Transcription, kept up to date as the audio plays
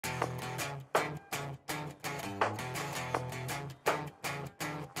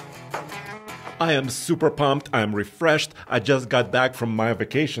I am super pumped. I'm refreshed. I just got back from my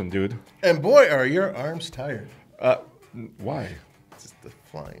vacation, dude. And boy, are your arms tired. Why? It's the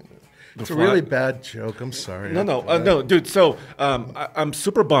flying. It's a really bad joke. I'm sorry. No, dude. So I'm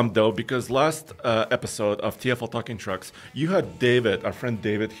super bummed though because last episode of TFL Talking Trucks, you had David, our friend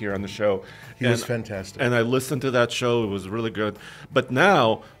David, here on the show. He was fantastic. And I listened to that show. It was really good. But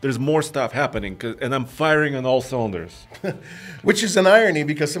now there's more stuff happening, and I'm firing on all cylinders. Which is an irony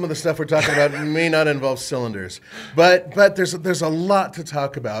because some of the stuff we're talking about may not involve cylinders. But there's a lot to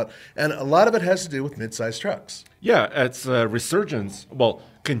talk about, and a lot of it has to do with mid-size trucks. Yeah, it's a resurgence. Well,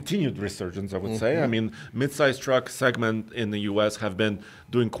 continued resurgence, I would say. I mean, mid-size truck segment in the U.S. have been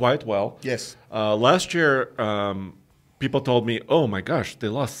doing quite well. Yes. Last year, people told me, "Oh my gosh, they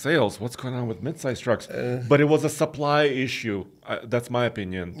lost sales. What's going on with mid-size trucks?" But it was a supply issue. That's my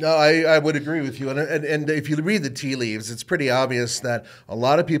opinion. No, I would agree with you. And if you read the tea leaves, it's pretty obvious that a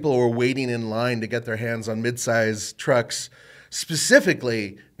lot of people were waiting in line to get their hands on mid-size trucks,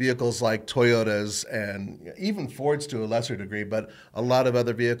 specifically vehicles like Toyotas and even Fords to a lesser degree, but a lot of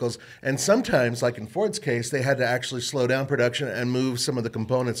other vehicles. And sometimes, like in Ford's case, they had to actually slow down production and move some of the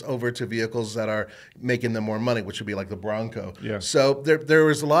components over to vehicles that are making them more money, which would be like the Bronco. Yeah. So there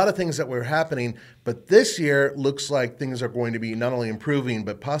was a lot of things that were happening, but this year looks like things are going to be not only improving,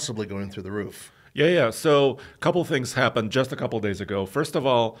 but possibly going through the roof. Yeah. So a couple things happened just a couple days ago. First of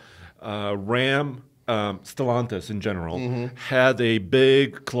all, Ram, Stellantis in general, had a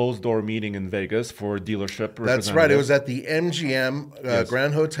big closed-door meeting in Vegas for dealership representatives. That's right. It was at the MGM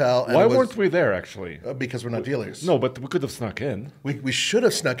Grand Hotel. And Why weren't we there, actually? Because we're not dealers. No, but we could have snuck in. We should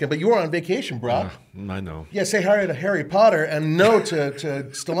have snuck in, but you were on vacation, bro. I know. Yeah, say hi to Harry Potter and no to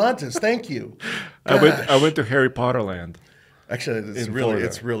Stellantis. Thank you. I went to Harry Potter Land. Actually,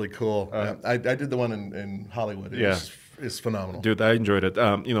 it's really cool. I did the one in Hollywood. It's phenomenal. Dude, I enjoyed it.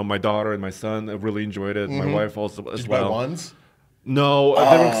 My daughter and my son really enjoyed it. My wife also as Did you well. buy ones? No,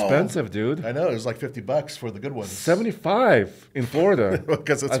 they're expensive, dude. I know. It was like $50 for the good ones. 75 in Florida.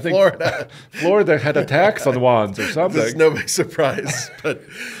 Because it's Florida. Florida had a tax on wands or something. It's no big surprise. But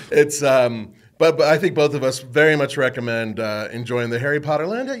it's... But I think both of us very much recommend enjoying the Harry Potter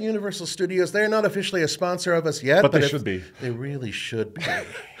Land at Universal Studios. They're not officially a sponsor of us yet. But they should be. They really should be.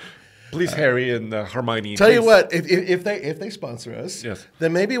 Please, Harry and Hermione. Tell you what, if they sponsor us, yes,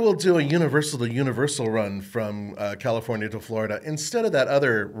 then maybe we'll do a Universal to Universal run from California to Florida instead of that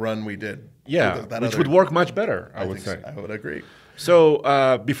other run we did. Yeah, which would work much better, I would say. I would agree.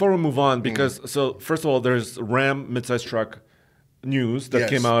 So before we move on, because first of all, there's Ram midsize truck news that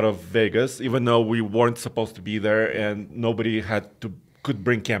came out of Vegas, even though we weren't supposed to be there and nobody could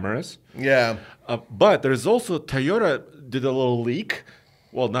bring cameras. Yeah. But there's also Toyota did a little leak.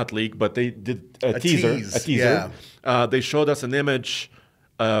 Well, not leak, but they did a teaser. Yeah. They showed us an image,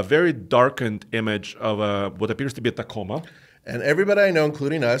 a very darkened image of what appears to be a Tacoma. And everybody I know,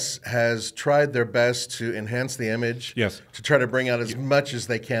 including us, has tried their best to enhance the image. Yes. To try to bring out as much as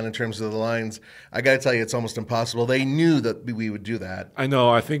they can in terms of the lines. I got to tell you, it's almost impossible. They knew that we would do that. I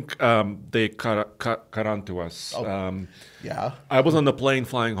know. I think they cut on to us. Oh. Yeah. I was on the plane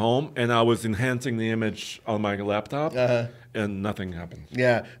flying home, and I was enhancing the image on my laptop, and nothing happened.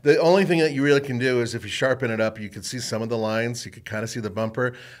 Yeah. The only thing that you really can do is if you sharpen it up, you can see some of the lines. You can kind of see the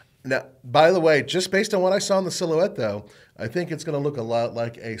bumper. Now, by the way, just based on what I saw in the silhouette, though, I think it's going to look a lot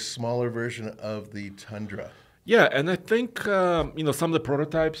like a smaller version of the Tundra. Yeah, and I think some of the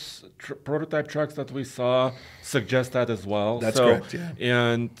prototype trucks that we saw suggest that as well. That's correct. Yeah.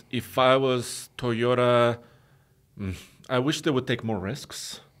 And if I was Toyota, I wish they would take more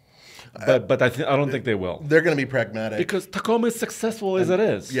risks. But I don't think they will. They're going to be pragmatic because Tacoma is successful as it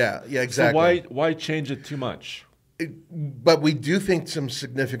is. Yeah, exactly. So why change it too much? But we do think some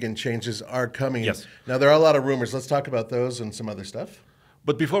significant changes are coming. Yes. Now, there are a lot of rumors. Let's talk about those and some other stuff.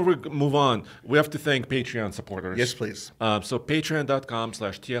 But before we move on, we have to thank Patreon supporters. Yes, please. So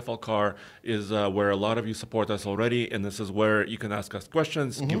patreon.com/TFLcar is where a lot of you support us already, and this is where you can ask us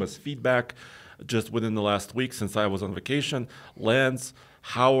questions, give us feedback. Just within the last week since I was on vacation, Lance,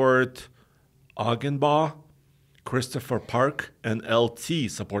 Howard, Augenbaugh, Christopher Park, and LT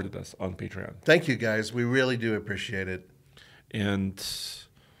supported us on Patreon. Thank you, guys. We really do appreciate it. And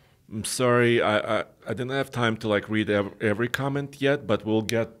I'm sorry, I didn't have time to read every comment yet, but we'll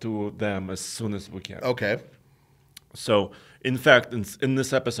get to them as soon as we can. Okay. So, in fact, in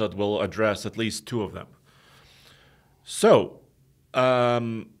this episode, we'll address at least two of them. So,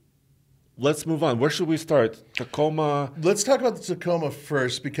 let's move on. Where should we start? Tacoma? Let's talk about the Tacoma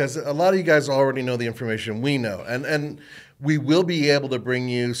first because a lot of you guys already know the information we know. And we will be able to bring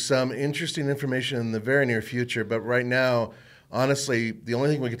you some interesting information in the very near future. But right now, honestly, the only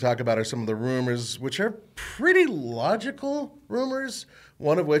thing we could talk about are some of the rumors, which are pretty logical rumors.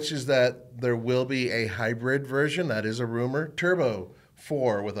 One of which is that there will be a hybrid version. That is a rumor. Turbo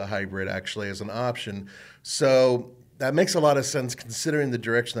 4 with a hybrid actually is an option. So that makes a lot of sense considering the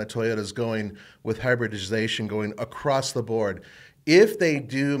direction that Toyota is going with hybridization going across the board. If they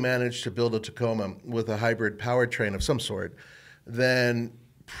do manage to build a Tacoma with a hybrid powertrain of some sort, then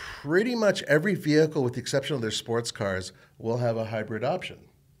pretty much every vehicle, with the exception of their sports cars, will have a hybrid option.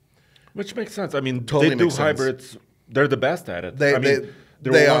 Which makes sense. I mean, Totally they do makes sense. hybrids. They're the best at it. They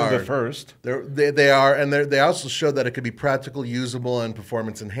were one are of the first. They are, and they also showed that it could be practical, usable, and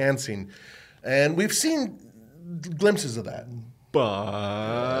performance enhancing. And we've seen glimpses of that.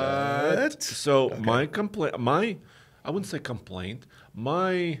 But so okay. I wouldn't say complaint.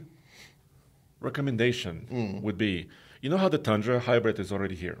 My recommendation would be, you know how the Tundra hybrid is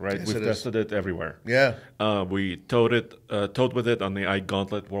already here, right? Yes, We've tested it everywhere. Yeah. We towed with it on the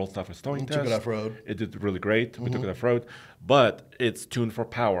iGauntlet World's Toughest Towing Test. Took it off-road. It did really great. We took it off-road. But it's tuned for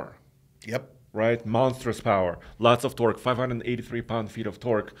power. Yep. Right? Monstrous power. Lots of torque. 583 pound-feet of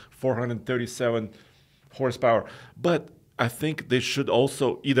torque. 437 horsepower. But I think they should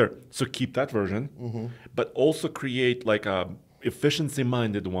also keep that version, but also create like a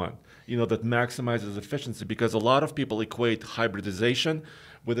efficiency-minded one, that maximizes efficiency, because a lot of people equate hybridization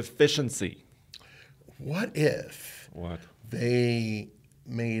with efficiency. What if they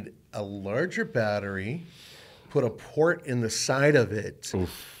made a larger battery, put a port in the side of it,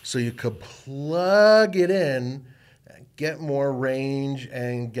 so you could plug it in, get more range,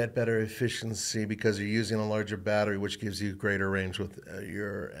 and get better efficiency because you're using a larger battery, which gives you greater range with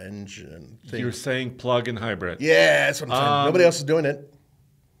your engine. You're saying plug-in hybrid. Yeah, that's what I'm saying. Nobody else is doing it.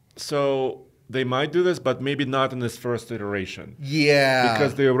 So they might do this, but maybe not in this first iteration. Yeah.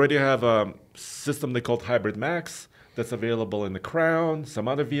 Because they already have a system they called Hybrid Max that's available in the Crown, some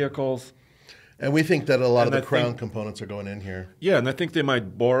other vehicles. And we think that a lot of the Crown components are going in here. Yeah, and I think they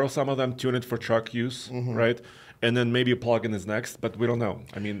might borrow some of them, tune it for truck use, right? And then maybe a plug-in is next, but we don't know.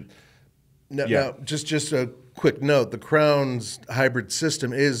 I mean, now, just a quick note. The Crown's hybrid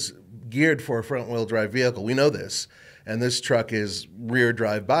system is geared for a front-wheel drive vehicle. We know this. And this truck is rear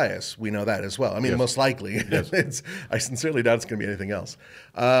drive bias. We know that as well. I mean, most likely. Yes. I sincerely doubt it's going to be anything else.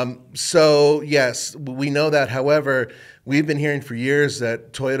 So, yes, we know that. However, we've been hearing for years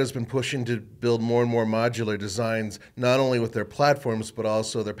that Toyota's been pushing to build more and more modular designs, not only with their platforms, but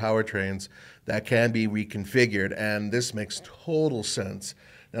also their powertrains that can be reconfigured. And this makes total sense.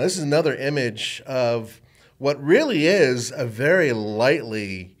 Now, this is another image of what really is a very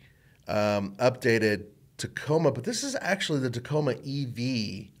lightly updated Tacoma, but this is actually the Tacoma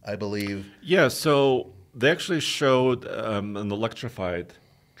EV, I believe. Yeah, so they actually showed an electrified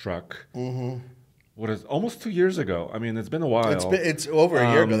truck. What is almost 2 years ago? I mean, it's been a while. It's over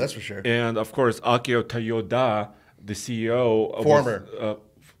a year ago, that's for sure. And of course, Akio Toyoda, the CEO,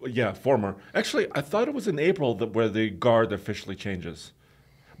 former. Actually, I thought it was in April where the guard officially changes.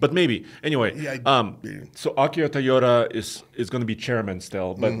 But maybe. Anyway, so Akio Toyoda is going to be chairman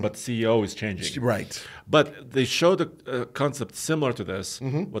still, but CEO is changing. Right. But they showed a concept similar to this.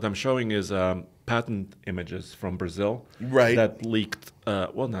 What I'm showing is patent images from Brazil. Right. That leaked.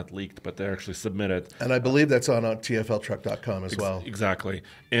 Well, not leaked, but they're actually submitted. And I believe that's on TFLtruck.com as well. Exactly.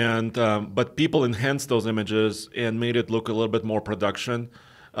 And but people enhanced those images and made it look a little bit more production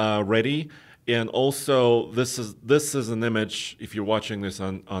ready. And also, this is an image, if you're watching this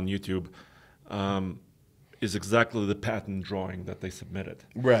on YouTube, is exactly the patent drawing that they submitted.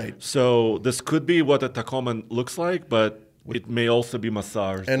 Right. So this could be what a Tacoma looks like, but it may also be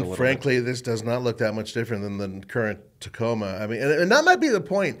massaged a And little frankly, this does not look that much different than the current Tacoma. I mean, and that might be the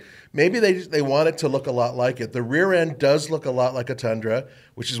point. Maybe they want it to look a lot like it. The rear end does look a lot like a Tundra,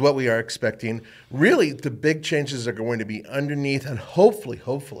 which is what we are expecting. Really, the big changes are going to be underneath and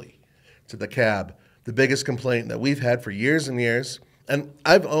hopefully, to the cab. The biggest complaint that we've had for years and years, and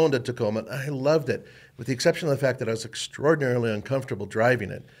I've owned a Tacoma, and I loved it, with the exception of the fact that I was extraordinarily uncomfortable driving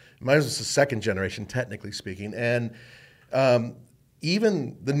it. Mine was the second generation, technically speaking, and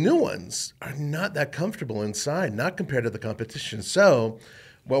even the new ones are not that comfortable inside, not compared to the competition. So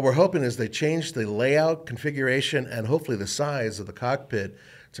what we're hoping is they change the layout, configuration, and hopefully the size of the cockpit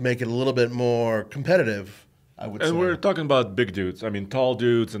to make it a little bit more competitive, I would say. And we're talking about big dudes. I mean, tall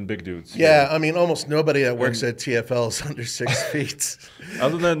dudes and big dudes. Yeah, I mean, almost nobody that works at TFL is under 6 feet.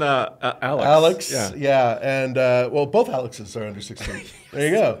 Other than Alex. Alex, yeah. And, well, both Alexes are under 6 feet. There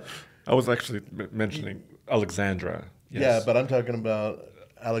you go. I was actually mentioning Alexandra. Yes. Yeah, but I'm talking about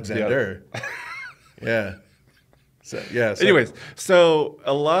Alexander. Yeah. So, yeah. Anyways, so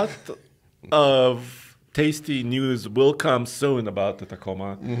a lot of tasty news will come soon about the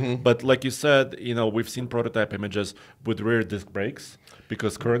Tacoma. But like you said, we've seen prototype images with rear disc brakes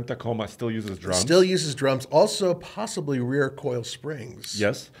because current Tacoma still uses drums. Still uses drums. Also, possibly rear coil springs.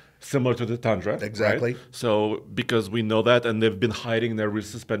 Yes. Similar to the Tundra. Exactly. Right? So because we know that, and they've been hiding their rear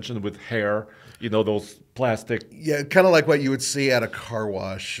suspension with hair, those plastic. Yeah, kind of like what you would see at a car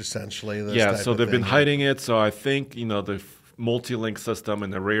wash, essentially. Yeah, so they've been hiding it. So I think, the multi-link system in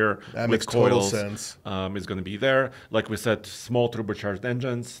the rear that with makes coils total sense. Is going to be there. Like we said, small turbocharged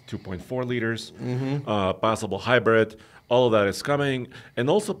engines, 2.4 liters, possible hybrid. All of that is coming. And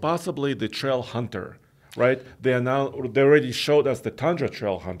also possibly the Trail Hunter. Right? They already showed us the Tundra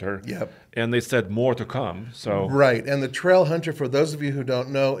Trail Hunter. Yep. And they said more to come. So right. And the Trail Hunter, for those of you who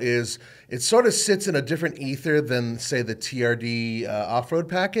don't know, it sort of sits in a different ether than, say, the TRD off-road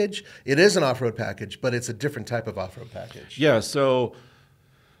package. It is an off-road package, but it's a different type of off-road package. Yeah. So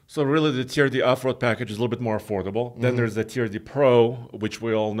really, the TRD off-road package is a little bit more affordable. Then there's the TRD Pro, which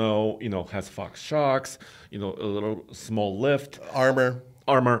we all know, has Fox shocks, a little small lift, armor.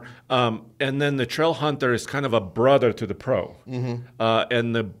 And then the Trail Hunter is kind of a brother to the Pro.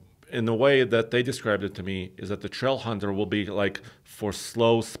 And in the way that they described it to me is that the Trail Hunter will be like for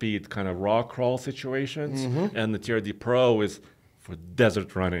slow speed kind of rock crawl situations, and the TRD Pro is for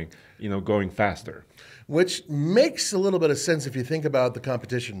desert running, going faster. Which makes a little bit of sense if you think about the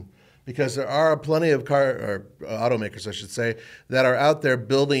competition, because there are plenty of automakers, I should say, that are out there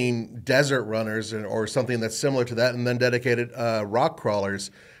building desert runners or something that's similar to that, and then dedicated rock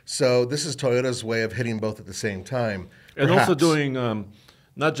crawlers. So this is Toyota's way of hitting both at the same time. And also doing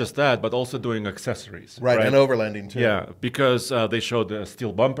not just that, but also doing accessories. Right, and overlanding too. Yeah, because they showed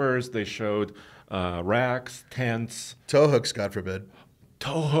steel bumpers, they showed racks, tents. Tow hooks, God forbid.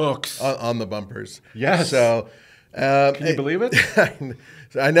 Tow hooks. On the bumpers. Yes. So, can you believe it?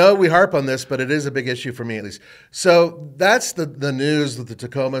 I know we harp on this, but it is a big issue for me at least. So that's the news with the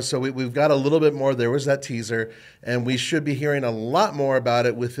Tacoma. So we've got a little bit more. There was that teaser, and we should be hearing a lot more about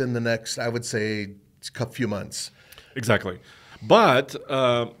it within the next, I would say, few months. Exactly. But,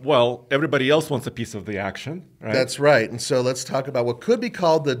 everybody else wants a piece of the action, right? That's right. And so let's talk about what could be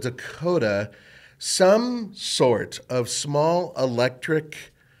called the Dakota, some sort of small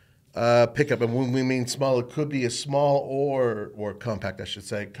electric pickup. And when we mean small, it could be a small or compact, I should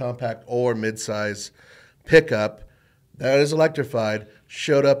say, compact or midsize pickup that is electrified,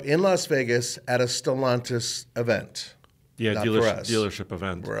 showed up in Las Vegas at a Stellantis event. Yeah, dealership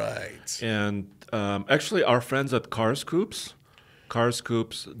event. Right. And actually, our friends at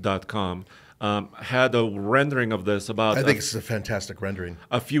carscoops.com, had a rendering of this about I think it's a fantastic rendering.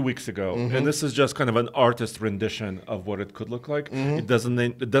 A few weeks ago. And this is just kind of an artist rendition of what it could look like. It doesn't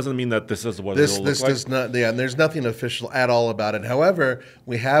mean that this is what it will look like. This does not, and there's nothing official at all about it. However,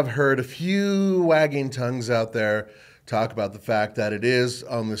 we have heard a few wagging tongues out there talk about the fact that it is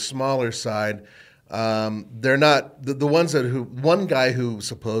on the smaller side. They're not the ones one guy who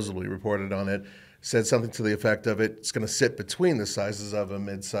supposedly reported on it said something to the effect of it's going to sit between the sizes of a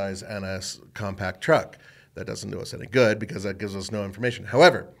midsize and a compact truck. That doesn't do us any good because that gives us no information.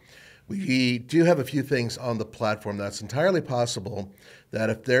 However, we do have a few things on the platform that's entirely possible that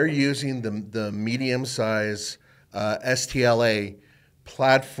if they're using the medium size STLA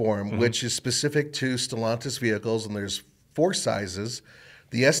platform, which is specific to Stellantis vehicles, and there's 4 sizes,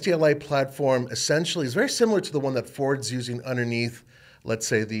 the STLA platform essentially is very similar to the one that Ford's using underneath, let's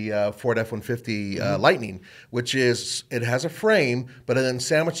say, the Ford F-150 Lightning, which is, it has a frame, but then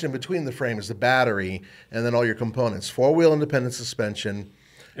sandwiched in between the frame is the battery, and then all your components. 4-wheel independent suspension.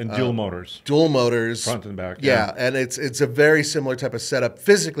 And dual motors. Dual motors. Front and back. Yeah, and it's a very similar type of setup.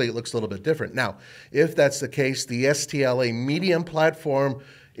 Physically, it looks a little bit different. Now, if that's the case, the STLA medium platform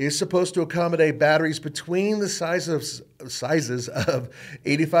is supposed to accommodate batteries between the sizes of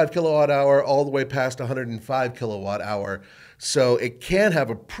 85 kilowatt hour all the way past 105 kilowatt hour. So it can have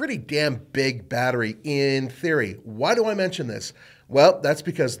a pretty damn big battery in theory. Why do I mention this? Well, that's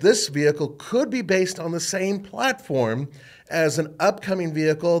because this vehicle could be based on the same platform as an upcoming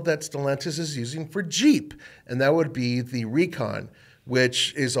vehicle that Stellantis is using for Jeep, and that would be the Recon,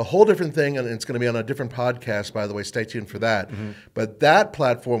 which is a whole different thing, and it's going to be on a different podcast, by the way. Stay tuned for that. But that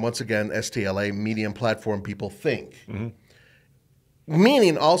platform, once again, STLA, medium platform, people think.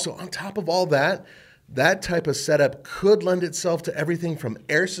 Meaning also, on top of all that, that type of setup could lend itself to everything from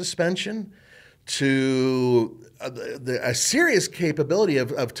air suspension to a serious capability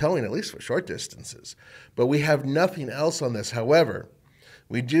of towing, at least for short distances. But we have nothing else on this. However,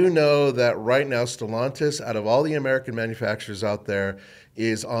 We do know that right now, Stellantis, out of all the American manufacturers out there,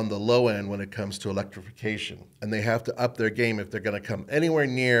 is on the low end when it comes to electrification. And they have to up their game if they're going to come anywhere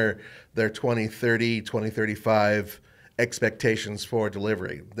near their 2030, 2035 expectations for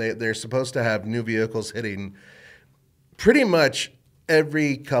delivery. They're supposed to have new vehicles hitting pretty much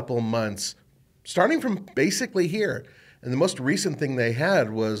every couple months, starting from basically here. And the most recent thing they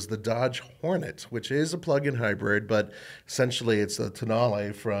had was the Dodge Hornet, which is a plug-in hybrid, but essentially it's a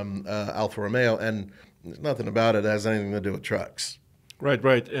Tonale from Alfa Romeo, and there's nothing about it that has anything to do with trucks.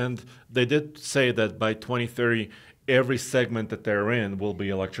 Right. And they did say that by 2030, every segment that they're in will be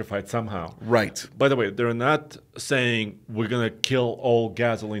electrified somehow. Right. By the way, they're not saying we're going to kill all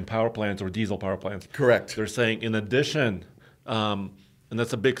gasoline power plants or diesel power plants. Correct. They're saying in addition, and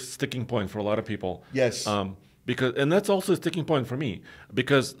that's a big sticking point for a lot of people. Yes. And that's also a sticking point for me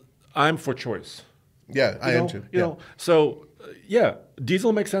because I'm for choice. Yeah, I am too. So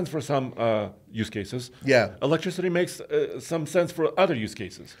diesel makes sense for some use cases. Yeah. Electricity makes some sense for other use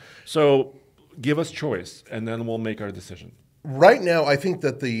cases. So give us choice, and then we'll make our decision. Right now, I think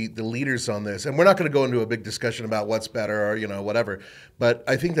that the leaders on this, and we're not going to go into a big discussion about what's better or whatever, but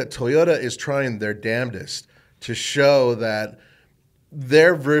I think that Toyota is trying their damnedest to show that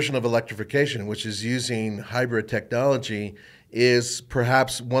their version of electrification, which is using hybrid technology, is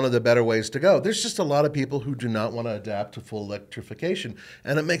perhaps one of the better ways to go. There's just a lot of people who do not want to adapt to full electrification,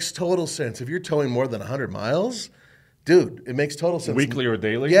 and it makes total sense. If you're towing more than 100 miles, dude, it makes total sense. Weekly or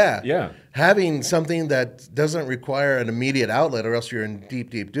daily? Yeah. Having something that doesn't require an immediate outlet or else you're in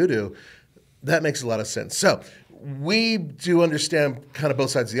deep doo-doo, that makes a lot of sense. So we do understand kind of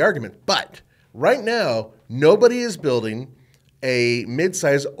both sides of the argument, but right now, nobody is building a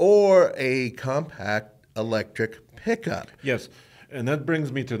midsize or a compact electric pickup. Yes, and that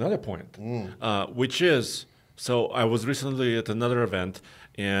brings me to another point, which is, so I was recently at another event,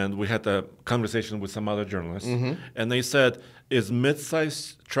 and we had a conversation with some other journalists, and they said, is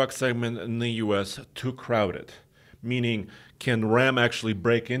midsize truck segment in the U.S. too crowded? Meaning, can Ram actually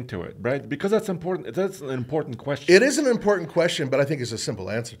break into it, right? Because that's important. That's an important question. It is an important question, but I think it's a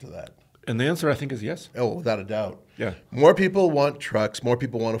simple answer to that. And the answer, I think, is yes. Oh, without a doubt. Yeah. More people want trucks. More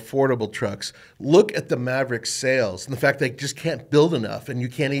people want affordable trucks. Look at the Maverick sales and the fact they just can't build enough, and you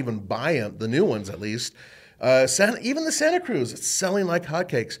can't even buy them, the new ones at least. Even the Santa Cruz, it's selling like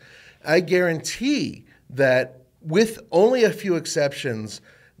hotcakes. I guarantee that with only a few exceptions,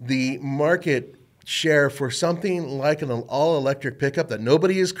 the market share for something like an all-electric pickup that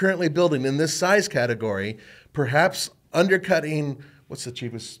nobody is currently building in this size category, perhaps undercutting, what's the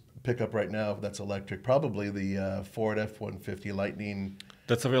cheapest pickup right now that's electric? Probably the Ford F-150 Lightning.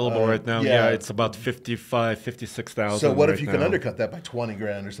 That's available right now. Yeah, it's about 56,000. So what if you can undercut that by 20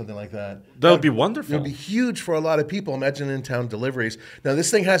 grand or something like that? That would be wonderful. It would be huge for a lot of people. Imagine in-town deliveries. Now, this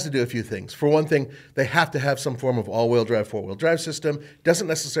thing has to do a few things. For one thing, they have to have some form of all-wheel drive, four-wheel drive system. Doesn't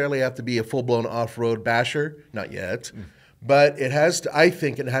necessarily have to be a full-blown off-road basher. Not yet. But it has to, I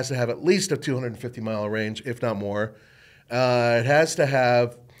think it has to have at least a 250-mile range, if not more. It has to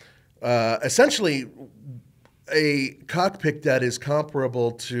have essentially a cockpit that is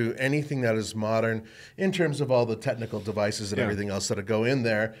comparable to anything that is modern in terms of all the technical devices and everything else that go in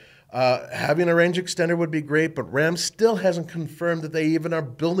there. Having a range extender would be great, but Ram still hasn't confirmed that they even are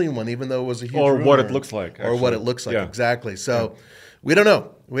building one, even though it was a huge rumor. What it looks like. Or what it looks like, exactly. So we don't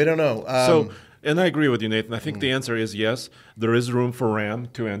know. We don't know. And I agree with you, Nathan. I think the answer is yes. There is room for Ram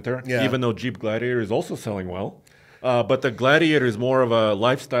to enter, even though Jeep Gladiator is also selling well. But the Gladiator is more of a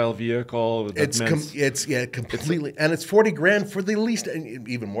lifestyle vehicle. It's completely, and it's 40 grand for the least, and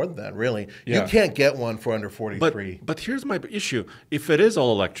even more than that, really. Yeah. You can't get one for under 43. But here's my issue: if it is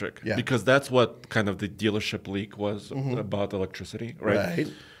all electric, because that's what kind of the dealership leak was about electricity, right?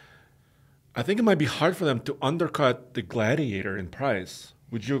 I think it might be hard for them to undercut the Gladiator in price.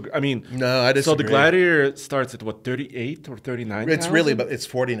 Would you? I mean, no, I disagree. So the Gladiator starts at what, 38 or 39? It's really, but it's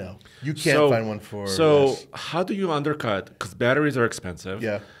 40 now. You can't find one for less. How do you undercut? Because batteries are expensive.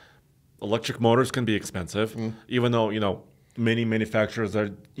 Yeah, electric motors can be expensive, even though many manufacturers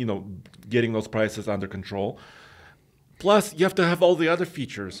are getting those prices under control. Plus, you have to have all the other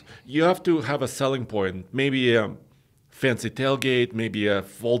features. You have to have a selling point, maybe a fancy tailgate, maybe a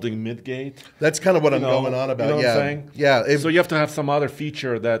folding midgate. That's kind of what I'm going on about. You know what I'm saying? Yeah. So you have to have some other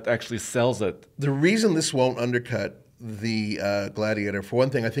feature that actually sells it. The reason this won't undercut the Gladiator, for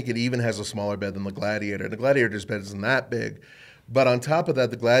one thing, I think it even has a smaller bed than the Gladiator. The Gladiator's bed isn't that big. But on top of that,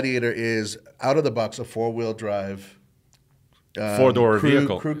 the Gladiator is, out of the box, a four-wheel drive four-door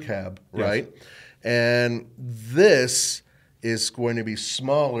vehicle. Crew cab, right? And this is going to be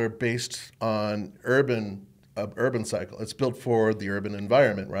smaller based on urban an urban cycle. It's built for the urban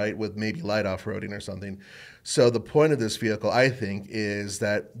environment, right, with maybe light off-roading or something. So the point of this vehicle, I think, is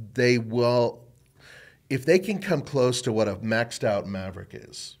that they will, if they can come close to what a maxed out Maverick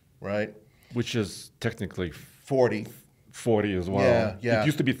is, right? Which is technically 40 as well. Yeah. It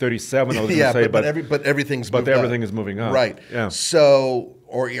used to be 37, I was Yeah, going to say, but everything's but moved everything up. is moving up. Right. Yeah. So,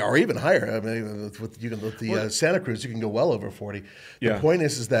 or even higher. I mean, with the Santa Cruz, you can go well over 40. The point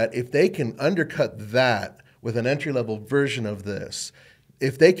is that if they can undercut that with an entry-level version of this,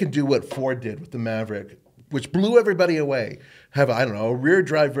 if they can do what Ford did with the Maverick, which blew everybody away, have, I don't know, a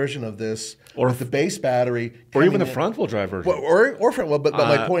rear-drive version of this with the base battery. Or even a front-wheel drive version. Or front-wheel, but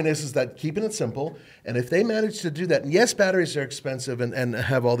my point is that keeping it simple, and if they manage to do that, and yes, batteries are expensive and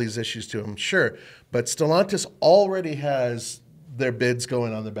have all these issues to them, sure, but Stellantis already has their bids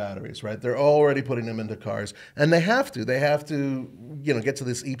going on the batteries, right? They're already putting them into cars, and they have to, get to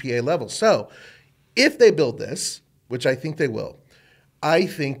this EPA level. So if they build this, which I think they will, I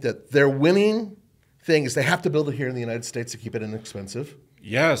think that their winning thing is they have to build it here in the United States to keep it inexpensive.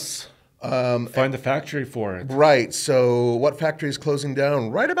 Yes. Find a factory for it. Right. So what factory is closing down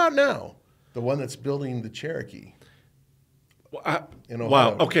right about now? The one that's building the Cherokee.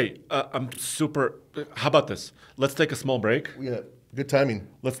 Wow. Okay. I'm super. How about this? Let's take a small break. Yeah. Good timing.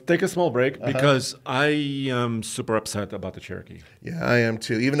 Let's take a small break because I am super upset about the Cherokee. Yeah, I am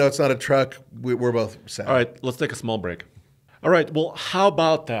too. Even though it's not a truck, we're both sad. All right. Let's take a small break. All right. Well, how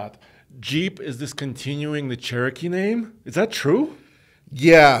about that? Jeep is discontinuing the Cherokee name. Is that true?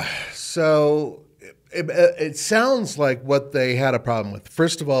 Yeah. So it sounds like what they had a problem with.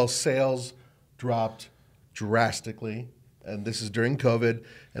 First of all, sales dropped drastically. And this is during COVID.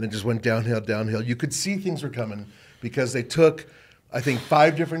 And it just went downhill. You could see things were coming because they took, I think,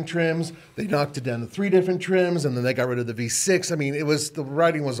 5 different trims. They knocked it down to 3 different trims. And then they got rid of the V6. I mean, the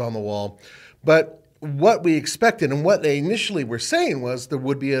writing was on the wall. But what we expected and what they initially were saying was there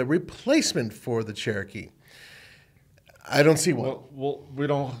would be a replacement for the Cherokee. I don't see one. Well, we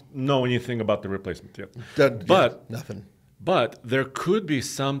don't know anything about the replacement yet. Nothing. But there could be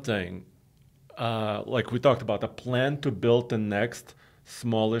something, like we talked about, a plan to build the next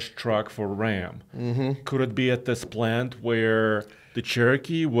smallish truck for Ram. Mm-hmm. Could it be at this plant where the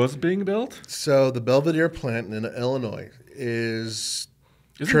Cherokee was being built? So the Belvidere plant in Illinois is...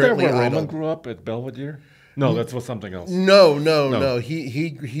 Isn't that where Roman grew up, at Belvedere? No, that's was something else. No. He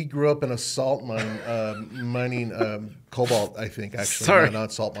grew up in a salt mine, mining cobalt, I think, actually. Sorry. No,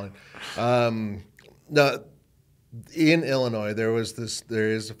 not salt mine. No, in Illinois, there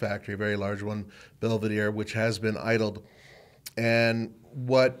is a factory, a very large one, Belvedere, which has been idled. And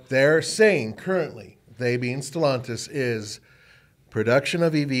what they're saying currently, they being Stellantis, is production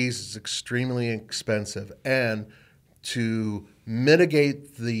of EVs is extremely expensive. And to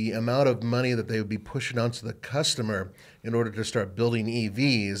mitigate the amount of money that they would be pushing onto the customer in order to start building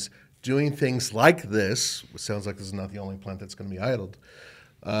EVs, doing things like this, which sounds like this is not the only plant that's going to be idled,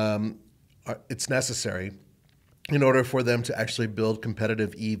 it's necessary in order for them to actually build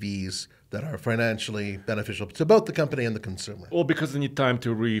competitive EVs that are financially beneficial to both the company and the consumer. Well, because they need time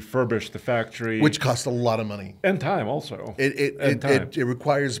to refurbish the factory. Which costs a lot of money. And time also. It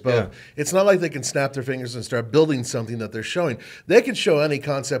requires both. Yeah. It's not like they can snap their fingers and start building something that they're showing. They can show any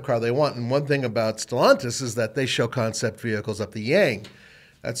concept car they want. And one thing about Stellantis is that they show concept vehicles up the yang.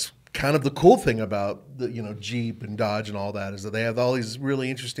 That's kind of the cool thing about the, Jeep and Dodge and all that, is that they have all these really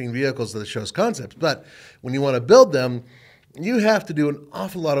interesting vehicles that shows concepts. But when you want to build them, you have to do an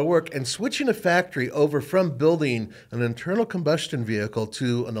awful lot of work. And switching a factory over from building an internal combustion vehicle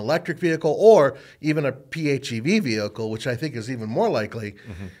to an electric vehicle or even a PHEV vehicle, which I think is even more likely,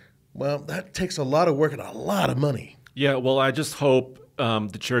 well, that takes a lot of work and a lot of money. Yeah, well, I just hope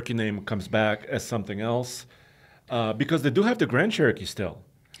the Cherokee name comes back as something else because they do have the Grand Cherokee still.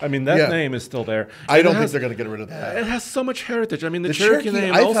 I mean, that name is still there. I don't think they're going to get rid of that. It has so much heritage. I mean, the Cherokee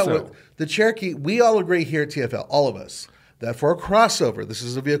name also. The Cherokee, we all agree here at TFL, all of us, that for a crossover, this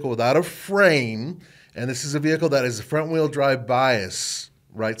is a vehicle without a frame, and this is a vehicle that is a front-wheel drive bias,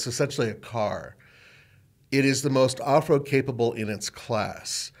 right? So essentially a car. It is the most off-road capable in its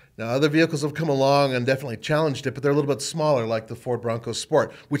class. Now, other vehicles have come along and definitely challenged it, but they're a little bit smaller, like the Ford Bronco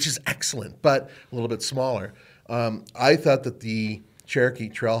Sport, which is excellent, but a little bit smaller. I thought that the Cherokee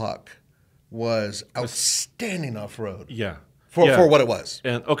Trailhawk was outstanding off-road. Yeah. For what it was.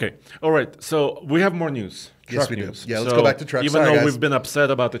 And okay. All right. So we have more news. Yes, we news. do. Yeah, let's go back to trucks. Even though we've been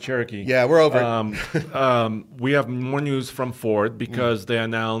upset about the Cherokee. Yeah, we're over it. We have more news from Ford because they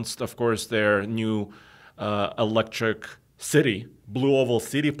announced, of course, their new electric city, Blue Oval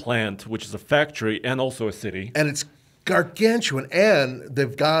City plant, which is a factory and also a city. And it's gargantuan, and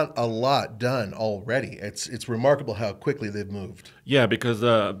they've got a lot done already. It's remarkable how quickly they've moved. Yeah, because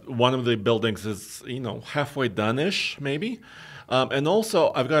one of the buildings is, halfway done-ish, maybe. And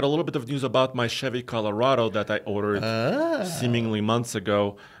also, I've got a little bit of news about my Chevy Colorado that I ordered seemingly months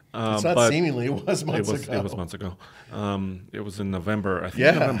ago. It's not seemingly, it was months ago. It was months ago. It was in November, I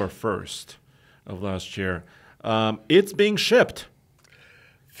think November 1st of last year. It's being shipped.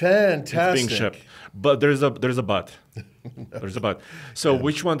 Fantastic. It's being shipped. But there's a but. There's a but. So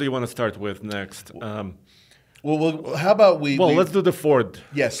which one do you want to start with next? Well, how about we... let's do the Ford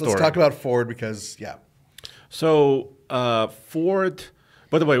Yes, story. let's talk about Ford because, So Ford,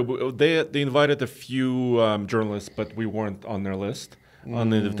 by the way, they invited a few journalists, but we weren't on their list,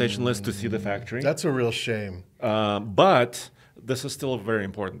 on the invitation list to see the factory. That's a real shame. But this is still very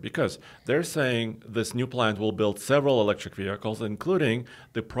important because they're saying this new plant will build several electric vehicles, including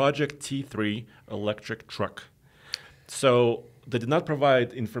the Project T3 electric truck. So they did not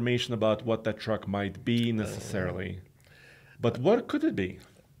provide information about what that truck might be necessarily. But what could it be?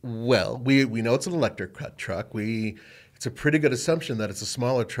 Well, we know it's an electric truck. It's a pretty good assumption that it's a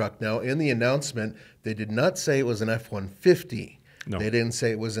smaller truck. Now, in the announcement, they did not say it was an F-150. No. They didn't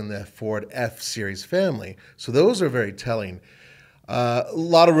say it was in the Ford F-Series family. So those are very telling. A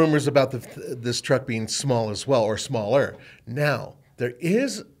lot of rumors about this truck being small as well, or smaller. Now, there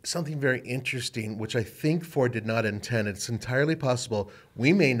is something very interesting, which I think Ford did not intend. It's entirely possible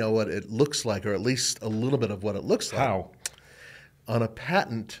we may know what it looks like, or at least a little bit of what it looks like. How? On a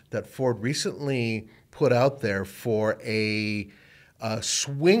patent that Ford recently put out there for a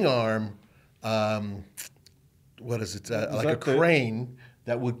swing arm, what is it? Like a crane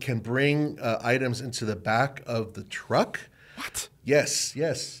that can bring items into the back of the truck. What? Yes.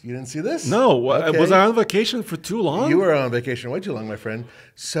 You didn't see this? No. Okay. Was I on vacation for too long? You were on vacation way too long, my friend.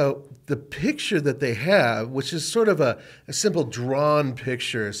 So the picture that they have, which is sort of a simple drawn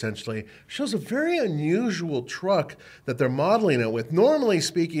picture, essentially, shows a very unusual truck that they're modeling it with. Normally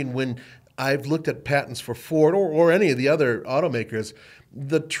speaking, when I've looked at patents for Ford or any of the other automakers,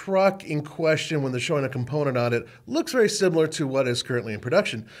 the truck in question, when they're showing a component on it, looks very similar to what is currently in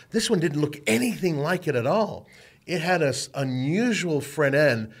production. This one didn't look anything like it at all. It had an unusual front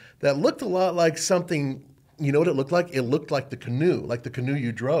end that looked a lot like something. You know what it looked like? It looked like the canoe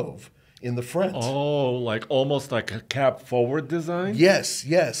you drove in the front. Oh, almost like a cab forward design?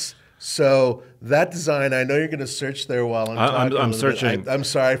 Yes. So that design, I know you're going to search there while I'm talking. I'm searching. I'm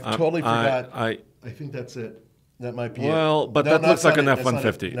sorry, I totally forgot. I think that's it. That might be it. Well, but that looks like an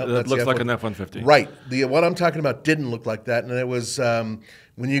F-150. That looks like an F-150. Right. The one I'm talking about didn't look like that, and it was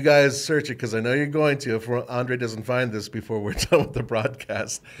when you guys search it, because I know you're going to, if Andre doesn't find this before we're done with the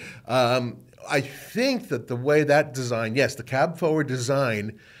broadcast. I think that the way that design, yes, the cab forward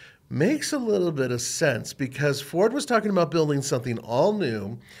design, makes a little bit of sense because Ford was talking about building something all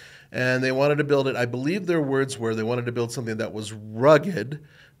new, and they wanted to build it. I believe their words were they wanted to build something that was rugged,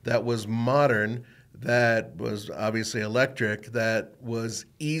 that was modern, that was obviously electric, that was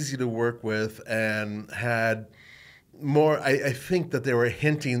easy to work with, and had more. I think that they were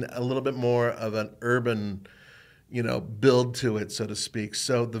hinting a little bit more of an urban, build to it, so to speak.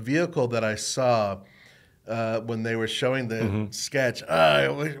 So the vehicle that I saw when they were showing the sketch, I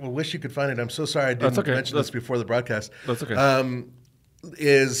wish you could find it. I'm so sorry I didn't mention this before the broadcast. That's okay.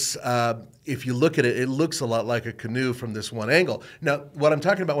 If you look at it, it looks a lot like a canoe from this one angle. Now, what I'm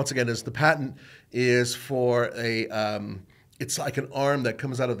talking about once again is the patent is for it's like an arm that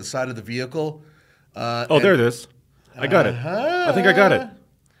comes out of the side of the vehicle. There it is. I got it. I think I got it.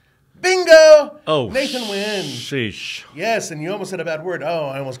 Bingo! Oh, Nathan wins. Sheesh. Yes, and you almost said a bad word. Oh,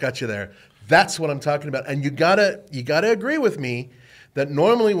 I almost got you there. That's what I'm talking about. And you gotta agree with me that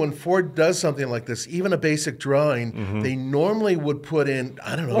normally when Ford does something like this, even a basic drawing, they normally would put in,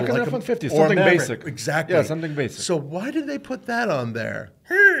 I don't know, like an F-150, something basic. Exactly. Yeah, something basic. So why did they put that on there?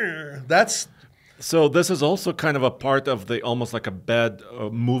 So this is also kind of a part of the almost like a bed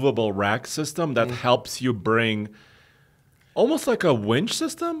movable rack system that helps you bring almost like a winch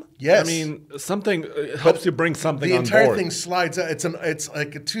system. Yes. I mean, something helps you bring something on board. The entire thing slides out. It's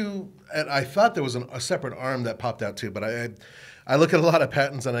like a two. And I thought there was a separate arm that popped out too, but I look at a lot of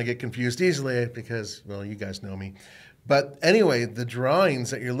patents and I get confused easily because, well, you guys know me. But anyway, the drawings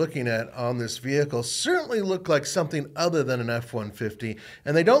that you're looking at on this vehicle certainly look like something other than an F-150,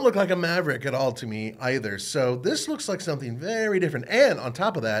 and they don't look like a Maverick at all to me either. So this looks like something very different. And on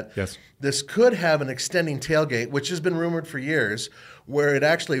top of that, yes, this could have an extending tailgate, which has been rumored for years, where it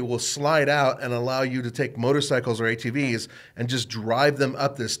actually will slide out and allow you to take motorcycles or ATVs and just drive them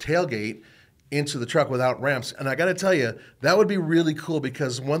up this tailgate into the truck without ramps. And I got to tell you, that would be really cool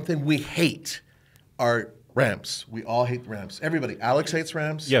because one thing we hate are Ramps. We all hate ramps. Everybody. Alex hates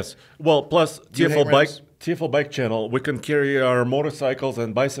ramps. Yes. Well, plus You hate ramps? TFL Bike Channel, we can carry our motorcycles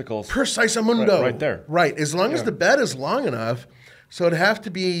and bicycles Precisa mundo. right there. Right. As long as the bed is long enough. So it'd have to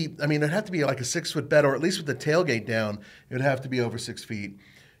be, it'd have to be like a 6-foot bed, or at least with the tailgate down, it would have to be over 6 feet.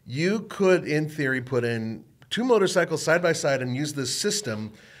 You could, in theory, put in 2 motorcycles side by side and use this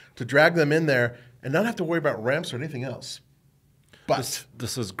system to drag them in there and not have to worry about ramps or anything else. But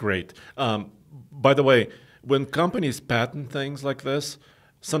this is great. By the way, when companies patent things like this,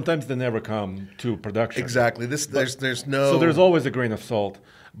 sometimes they never come to production. Exactly. There's no. So there's always a grain of salt.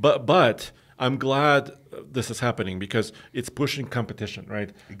 But I'm glad this is happening because it's pushing competition,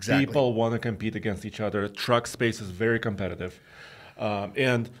 right? Exactly. People want to compete against each other. Truck space is very competitive.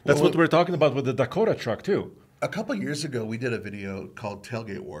 And that's what we're talking about with the Dakota truck, too. A couple years ago, we did a video called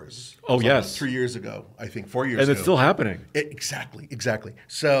Tailgate Wars. Oh, yes. 3 years ago, I think, 4 years ago. And it's still happening. Exactly.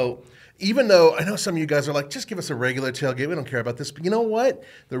 So even though I know some of you guys are like, just give us a regular tailgate, we don't care about this. But you know what?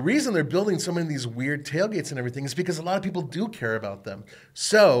 The reason they're building so many of these weird tailgates and everything is because a lot of people do care about them.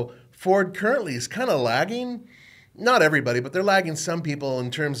 So Ford currently is kind of lagging. Not everybody, but they're lagging some people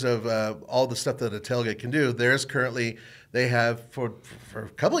in terms of all the stuff that a tailgate can do. They have for a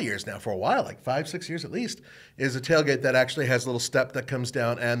couple of years now, for a while, like 5-6 years at least, is a tailgate that actually has a little step that comes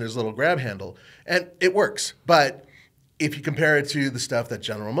down and there's a little grab handle. And it works. But if you compare it to the stuff that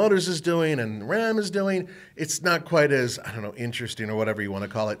General Motors is doing and Ram is doing, it's not quite as, interesting or whatever you want to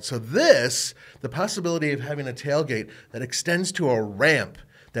call it. So the possibility of having a tailgate that extends to a ramp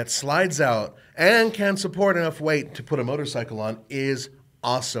that slides out and can support enough weight to put a motorcycle on is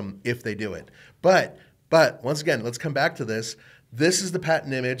awesome if they do it. But once again, let's come back to this. This is the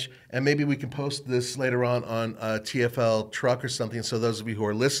patent image, and maybe we can post this later on a TFL truck or something so those of you who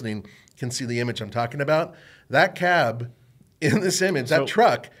are listening can see the image I'm talking about. That cab in this image, that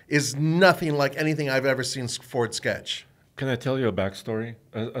truck, is nothing like anything I've ever seen Ford sketch. Can I tell you a backstory?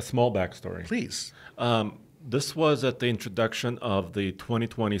 A small backstory? Please. This was at the introduction of the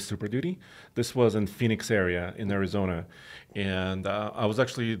 2020 Super Duty. This was in Phoenix area in Arizona. And I was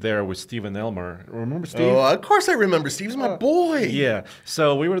actually there with Steve and Elmer. Remember Steve? Oh, of course I remember. Steve's my boy. Yeah.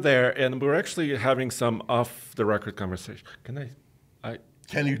 So we were there, and we were actually having some off-the-record conversation.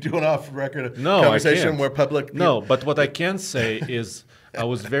 Can you do an off-record No, conversation I can't. where public... No, but what I can say is I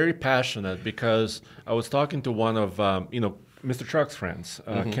was very passionate because I was talking to one of, Mr. Truck's friends,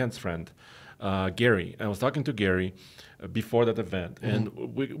 Kent's friend, Gary. I was talking to Gary before that event, and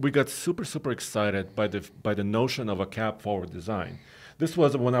we got super, super excited by the notion of a cab-forward design. This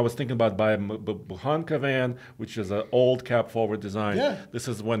was when I was thinking about buying a Buhanka van, which is an old cab-forward design. Yeah. This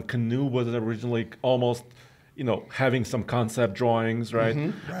is when Canoe was originally almost, having some concept drawings, right?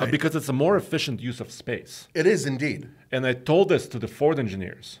 Right. Because it's a more efficient use of space. It is indeed. And I told this to the Ford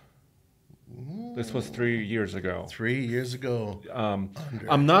engineers. This was 3 years ago. 3 years ago.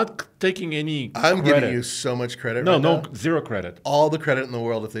 I'm not taking any I'm credit. giving you so much credit No, right no, now. zero credit. All the credit in the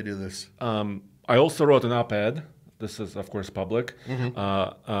world if they do this. I also wrote an op-ed. This is, of course, public.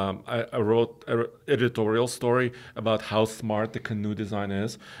 I wrote an editorial story about how smart the Canoe design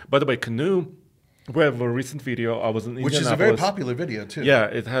is. By the way, Canoe, we have a recent video. I was in Which is a very popular video, too. Yeah,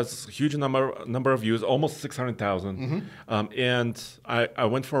 it has a huge number of views, almost 600,000. And I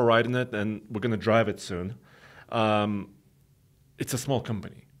went for a ride in it, and we're going to drive it soon. It's a small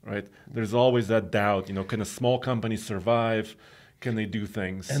company, right? There's always that doubt, can a small company survive? Can they do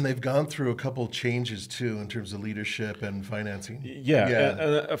things? And they've gone through a couple changes, too, in terms of leadership and financing. Yeah. And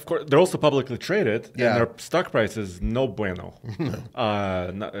of course, they're also publicly traded, Yeah. and their stock price is no bueno.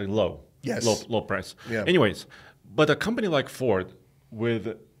 Low. Yes. Low price. Yeah. Anyways, but a company like Ford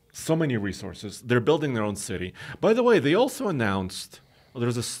with so many resources, they're building their own city. By the way, they also announced,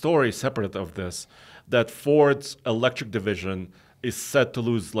 there's a story separate of this, that Ford's electric division is set to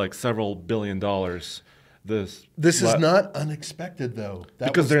lose like several $1 billion. This is not unexpected, though.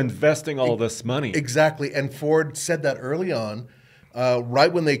 Because they're investing all this money. Exactly. And Ford said that early on,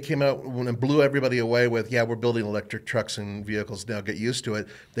 right when they came out, when it blew everybody away with, we're building electric trucks and vehicles now, get used to it.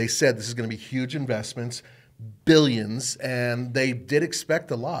 They said this is going to be huge investments, billions, and they did expect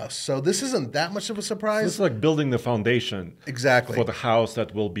a loss. So this isn't that much of a surprise. So it's like building the foundation exactly for the house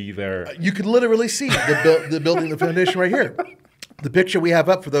that will be there. You can literally see the building the foundation right here. The picture we have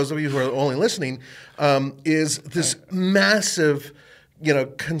up, for those of you who are only listening, is this massive,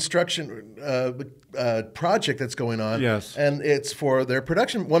 construction project that's going on. Yes. And it's for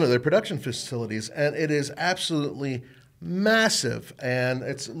one of their production facilities, and it is absolutely massive, and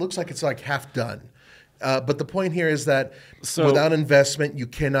it looks like it's like half done. But the point here is that without investment, you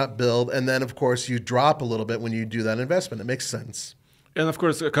cannot build, and then, of course, you drop a little bit when you do that investment. It makes sense. And of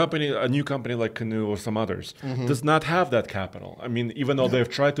course, a new company like Canoo or some others, does not have that capital. I mean, even though they've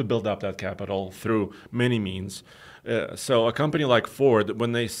tried to build up that capital through many means. So a company like Ford,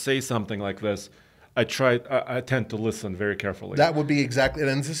 when they say something like this, I tend to listen very carefully. That would be exactly,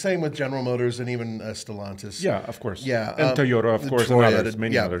 and it's the same with General Motors and even Stellantis. Yeah, of course. Yeah, and Toyota, of course, and others,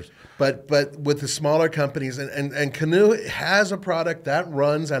 many others. But with the smaller companies, and Canoo has a product that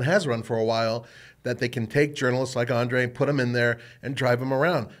runs and has run for a while that they can take journalists like Andre, put them in there, and drive them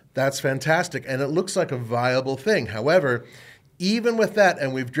around. That's fantastic, and it looks like a viable thing. However, even with that,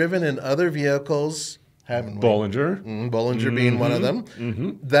 and we've driven in other vehicles, haven't we? Bollinger. Bollinger being one of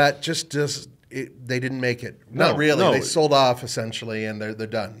them, that just they didn't make it. Not really. No. They sold off essentially, and they're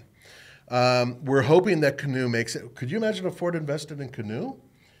done. We're hoping that Canoo makes it. Could you imagine if Ford invested in Canoo,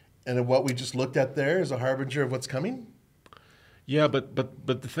 and what we just looked at there is a harbinger of what's coming? Yeah, but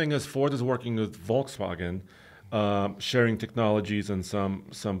the thing is, Ford is working with Volkswagen, sharing technologies and some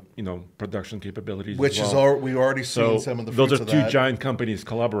production capabilities. Which as well. we already seen some of the fruits those are of two that. giant companies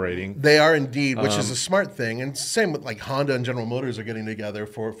collaborating. They are indeed, which is a smart thing. And same with like Honda and General Motors are getting together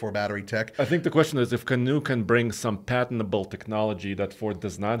for battery tech. I think the question is if Canoo can bring some patentable technology that Ford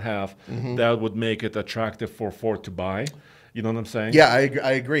does not have, that would make it attractive for Ford to buy. You know what I'm saying? Yeah,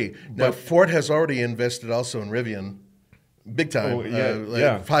 I agree. Now, Ford has already invested also in Rivian. Big time,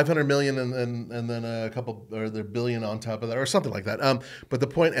 like 500 million and then a couple or the billion on top of that or something like that. But the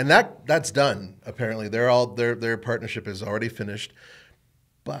point, and that's done apparently. Their partnership is already finished.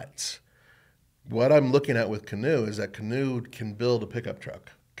 But what I'm looking at with Canoo is that Canoo can build a pickup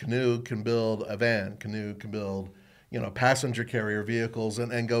truck. Canoo can build a van. Canoo can build passenger carrier vehicles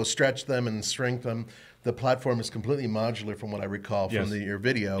and go stretch them and shrink them. The platform is completely modular from what I recall from your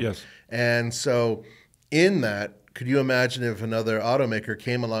video. Yes. And so in that, could you imagine if another automaker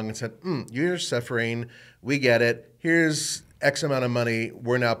came along and said, you're suffering, we get it, here's X amount of money,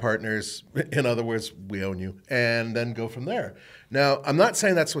 we're now partners, in other words, we own you, and then go from there. Now, I'm not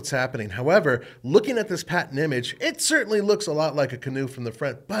saying that's what's happening. However, looking at this patent image, it certainly looks a lot like a Canoo from the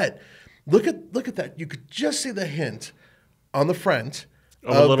front, but look at that. You could just see the hint on the front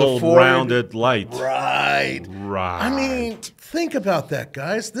of a little rounded light. Right. I mean, think about that,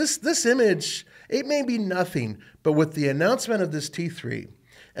 guys. This image, it may be nothing, but with the announcement of this T3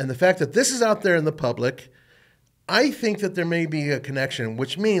 and the fact that this is out there in the public, I think that there may be a connection,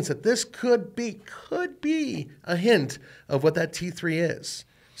 which means that this could be a hint of what that T3 is.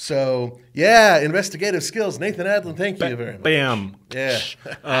 So, yeah, investigative skills. Nathan Adlin, thank you very much. Bam. Yeah.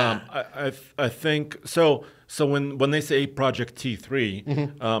 I think so. So when they say Project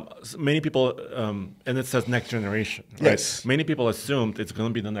T3, many people, and it says next generation, right? Yes. Many people assumed it's going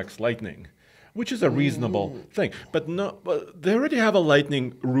to be the next Lightning, which is a reasonable thing. But no, they already have a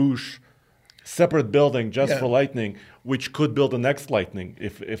Lightning Rouge separate building just for Lightning, which could build the next Lightning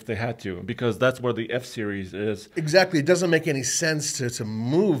if they had to, because that's where the F-Series is. Exactly. It doesn't make any sense to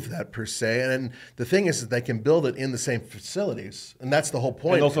move that per se. And the thing is that they can build it in the same facilities. And that's the whole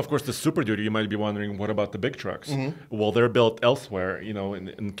point. And also, of course, the Super Duty, you might be wondering, what about the big trucks? Well, they're built elsewhere,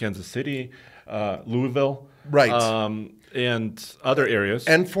 in Kansas City, Louisville, right, and other areas.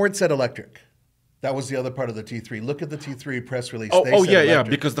 And Ford said electric. That was the other part of the T3. Look at the T3 press release. Yeah,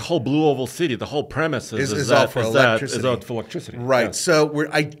 because the whole Blue Oval City, the whole premise is out for electricity. Right. Yeah. So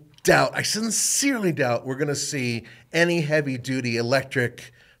I sincerely doubt we're going to see any heavy-duty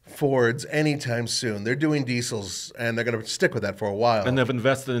electric Fords anytime soon. They're doing diesels, and they're going to stick with that for a while. And they've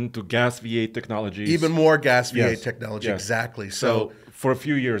invested into gas V8 technologies. Even more gas V8 technology, exactly. So for a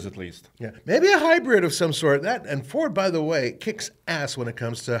few years at least. Yeah, maybe a hybrid of some sort. And Ford, by the way, kicks ass when it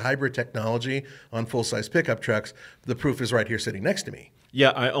comes to hybrid technology on full-size pickup trucks. The proof is right here sitting next to me. Yeah,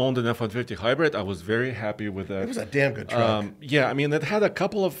 I owned an F-150 hybrid. I was very happy with that. It was a damn good truck. I mean, it had a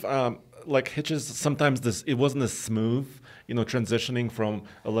couple of hitches. Sometimes it wasn't as smooth, transitioning from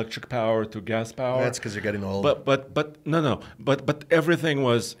electric power to gas power. That's because you're getting old. But everything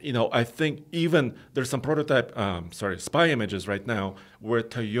was, I think even there's some prototype, spy images right now where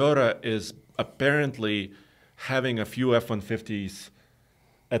Toyota is apparently having a few F-150s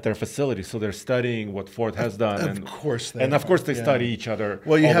at their facility, so they're studying what Ford has done. Of course they study each other.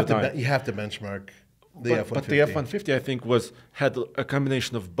 Well, you have to benchmark the F-150. But the F-150, I think, had a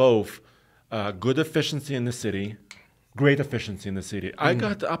combination of both good efficiency in the city, great efficiency in the city. I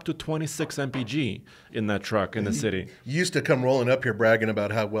got up to 26 mpg in that truck in the city. You used to come rolling up here bragging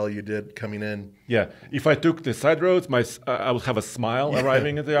about how well you did coming in. Yeah. If I took the side roads, I would have a smile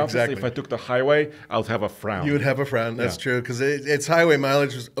arriving at the office. Exactly. If I took the highway, I would have a frown. You would have a frown. That's true, because its highway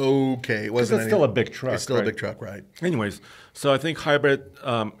mileage was okay. It wasn't. It's still a big truck. It's still a big truck, right? Anyways, so I think hybrid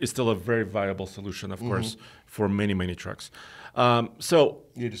is still a very viable solution, of course, for many, many trucks. So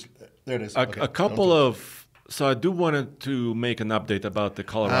there it is. a couple of so I do wanted to make an update about the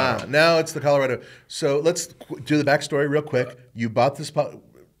Colorado. Now it's the Colorado. So let's do the backstory real quick. You bought this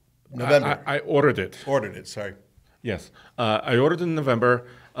November. I ordered it. Ordered it. Sorry. Yes, I ordered in November.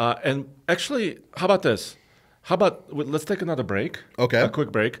 And actually, how about this? Let's take another break? Okay. A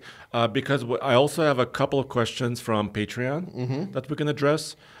quick break, because I also have a couple of questions from Patreon that we can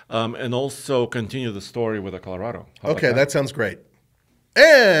address, and also continue the story with the Colorado. Okay, that sounds great.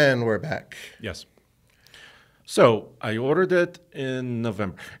 And we're back. Yes. So I ordered it in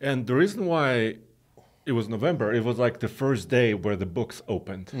November. And the reason why it was November, it was like the first day where the books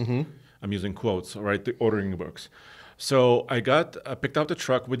opened. I'm using quotes, right? The ordering books. So I picked up the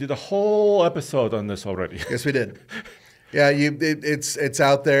truck. We did a whole episode on this already. Yes, we did. Yeah, it's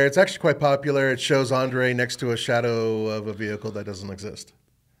out there. It's actually quite popular. It shows Andre next to a shadow of a vehicle that doesn't exist.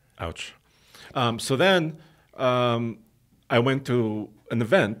 Ouch. So then I went to an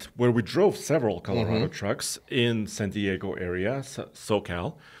event where we drove several Colorado trucks in San Diego area,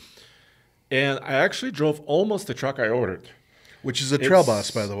 SoCal. And I actually drove almost the truck I ordered. Which is a trail boss,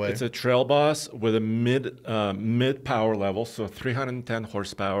 by the way. It's a trail boss with a mid power level, so 310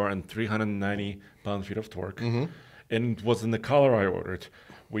 horsepower and 390 pound-feet of torque. And it was in the color I ordered,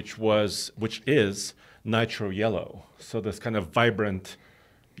 which is nitro yellow. So this kind of vibrant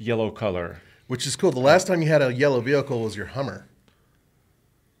yellow color. Which is cool. The last time you had a yellow vehicle was your Hummer.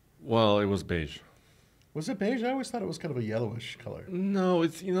 Well, it was beige. Was it beige? I always thought it was kind of a yellowish color. No,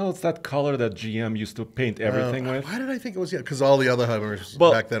 it's that color that GM used to paint everything with. Why did I think it was yellow? Because all the other Hummers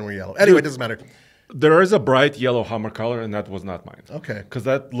back then were yellow. Anyway, it doesn't matter. There is a bright yellow Hummer color, and that was not mine. Okay. Because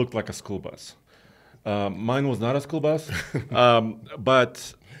that looked like a school bus. Mine was not a school bus.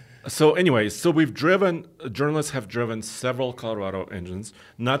 But so anyway, journalists have driven several Colorado engines,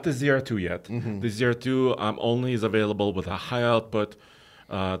 not the ZR2 yet. The ZR2 only is available with a high output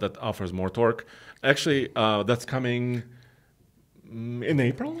that offers more torque. Actually, that's coming in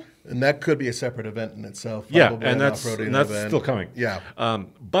April. And that could be a separate event in itself. Yeah, and that's still coming. Yeah.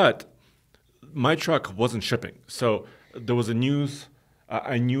 But my truck wasn't shipping. So there was a news.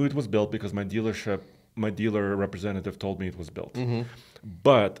 I knew it was built because my dealer representative told me it was built.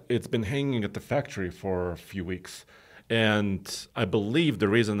 But it's been hanging at the factory for a few weeks. And I believe the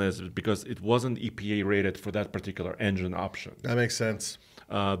reason is because it wasn't EPA rated for that particular engine option. That makes sense.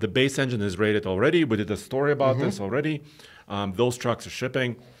 The base engine is rated already. We did a story about this already. Those trucks are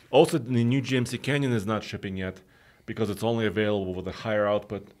shipping. Also, the new GMC Canyon is not shipping yet because it's only available with the higher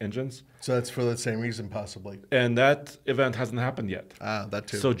output engines. So that's for the same reason, possibly. And that event hasn't happened yet. That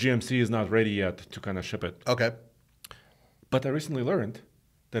too. So GMC is not ready yet to kind of ship it. Okay. But I recently learned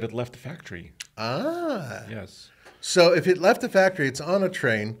that it left the factory. Yes. So if it left the factory, it's on a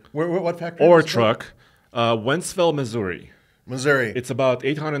train. What factory? Or a truck. Wentzville, Missouri. Missouri. It's about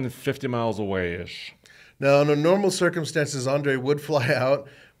 850 miles away-ish. Now, under normal circumstances, Andre would fly out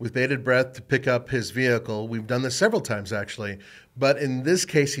with bated breath to pick up his vehicle. We've done this several times, actually. But in this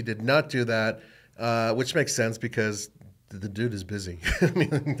case, he did not do that, which makes sense because the dude is busy. I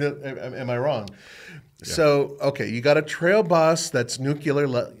mean, am I wrong? Yeah. So, okay, you got a Trail Boss that's nuclear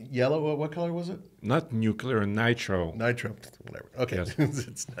yellow. What color was it? Not nuclear, nitro. Nitro, whatever. Okay, yes.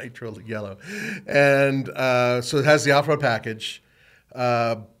 It's nitro yellow. And so it has the off-road package,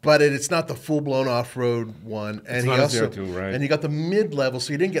 but it's not the full-blown off-road one. And it's not a ZR2, right? And you got the mid-level,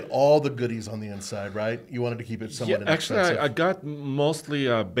 so you didn't get all the goodies on the inside, right? You wanted to keep it somewhat inexpensive. Actually, I got mostly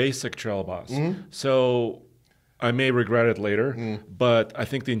a basic Trail Boss. So I may regret it later, but I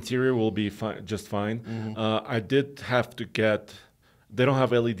think the interior will be just fine. I did have to get... They don't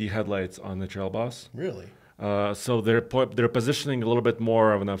have LED headlights on the Trail Boss. Really? So they're positioning a little bit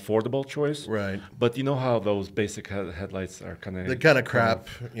more of an affordable choice. Right. But you know how those basic headlights are kind of... They're kind of crap,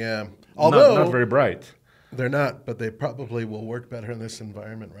 yeah. Although not very bright. They're not, but they probably will work better in this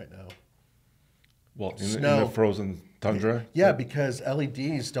environment right now. Well, in the frozen tundra? Yeah, because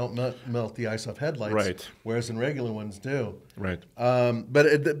LEDs don't melt the ice off headlights. Right. Whereas in regular ones do. Right. But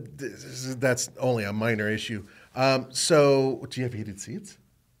that's only a minor issue. So, do you have heated seats?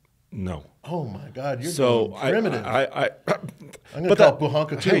 No. Oh my God, you're so primitive. I'm going to call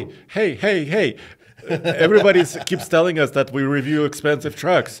Buhanka too. Hey. Everybody keeps telling us that we review expensive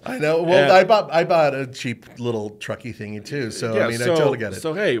trucks. I know. Well, I bought a cheap little trucky thingy too. So yeah, I totally get it.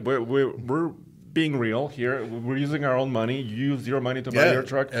 So hey, we're being real here. We're using our own money. You use your money to buy your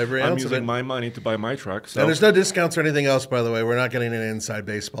truck. I'm using my money to buy my truck. So. And there's no discounts or anything else, by the way. We're not getting an inside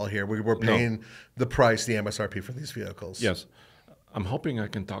baseball here. We're paying the price, the MSRP for these vehicles. Yes. I'm hoping I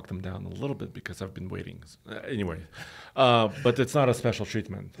can talk them down a little bit because I've been waiting. Anyway, but it's not a special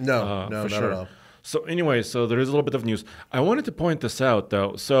treatment. No, not sure. at all. So anyway, so there is a little bit of news. I wanted to point this out,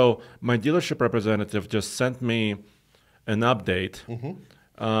 though. So my dealership representative just sent me an update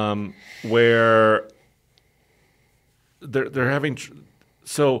where they're having.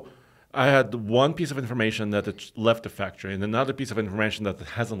 So I had one piece of information that it left the factory and another piece of information that it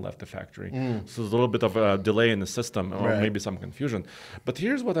hasn't left the factory. So there's a little bit of a delay in the system or maybe some confusion. But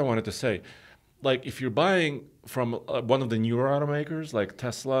here's what I wanted to say. Like if you're buying from one of the newer automakers like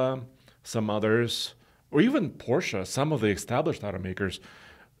Tesla, some others, or even Porsche, some of the established automakers,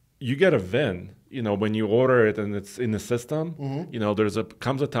 you get a VIN, when you order it and it's in the system,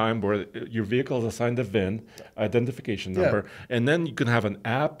 comes a time where your vehicle is assigned a VIN, identification number, and then you can have an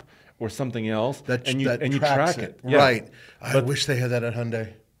app or something else, and you track it. Yeah. Right. I wish they had that at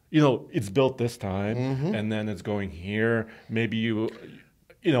Hyundai. It's built this time, and then it's going here. Maybe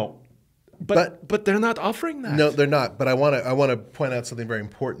But they're not offering that. No, they're not. But I want to point out something very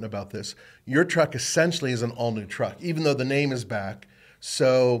important about this. Your truck essentially is an all-new truck, even though the name is back.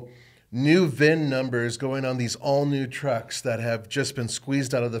 So new VIN numbers going on these all-new trucks that have just been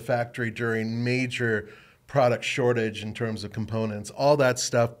squeezed out of the factory during major product shortage in terms of components. All that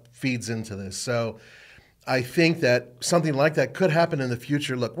stuff feeds into this. So I think that something like that could happen in the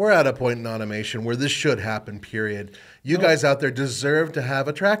future. Look, we're at a point in automation where this should happen, period. You guys out there deserve to have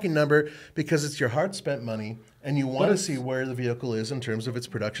a tracking number because it's your hard-spent money, and you want to see where the vehicle is in terms of its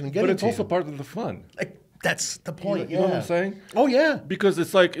production and getting But it's to also you. part of the fun. That's the point. You know what I'm saying? Oh, yeah. Because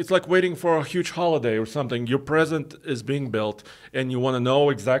it's like waiting for a huge holiday or something. Your present is being built, and you want to know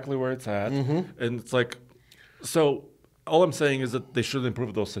exactly where it's at. And it's like, so all I'm saying is that they should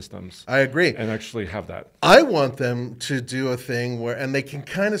improve those systems. I agree. And actually have that. I want them to do a thing where, and they can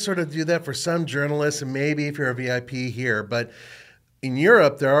kind of sort of do that for some journalists, and maybe if you're a VIP here, but in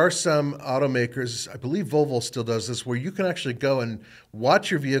Europe, there are some automakers, I believe Volvo still does this, where you can actually go and watch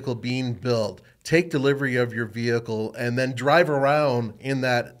your vehicle being built, take delivery of your vehicle, and then drive around in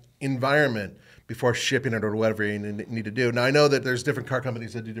that environment before shipping it or whatever you need to do. Now, I know that there's different car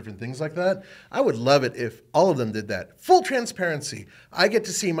companies that do different things like that. I would love it if all of them did that. Full transparency. I get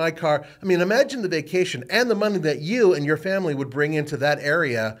to see my car. I mean, imagine the vacation and the money that you and your family would bring into that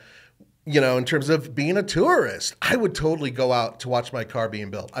area, in terms of being a tourist. I would totally go out to watch my car being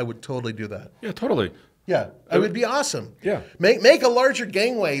built. I would totally do that. Yeah, totally. Yeah, it would be awesome. Yeah. Make a larger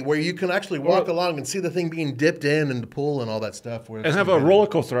gangway where you can actually walk along and see the thing being dipped in the pool and all that stuff. And have a roller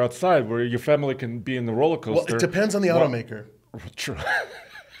coaster outside where your family can be in the roller coaster. Well, it depends on the automaker. True.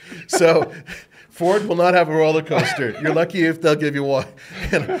 So Ford will not have a roller coaster. You're lucky if they'll give you one.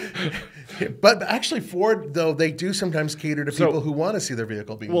 But actually Ford, though, they do sometimes cater to people who want to see their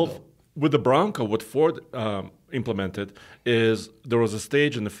vehicle being built. With the Bronco, what Ford implemented is there was a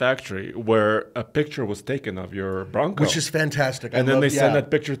stage in the factory where a picture was taken of your Bronco. Which is fantastic. And then they send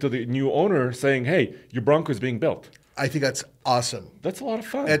that picture to the new owner saying, hey, your Bronco is being built. I think that's awesome. That's a lot of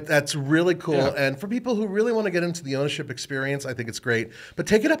fun. That's really cool. Yeah. And for people who really want to get into the ownership experience, I think it's great. But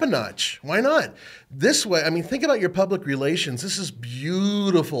take it up a notch. Why not? This way, I mean, think about your public relations. This is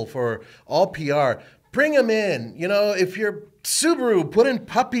beautiful for all PR. Bring them in. If you're Subaru, put in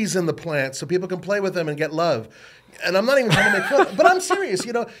puppies in the plant so people can play with them and get love. And I'm not even trying to make fun, but I'm serious.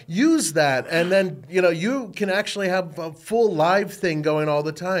 Use that, and then you can actually have a full live thing going all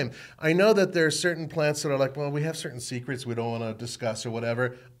the time. I know that there are certain plants that are like, well, we have certain secrets we don't want to discuss or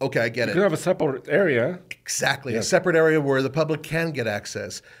whatever. Okay, I get it. You can have a separate area. Exactly, a separate area where the public can get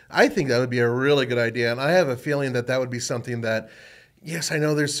access. I think that would be a really good idea, and I have a feeling that would be something that. Yes, I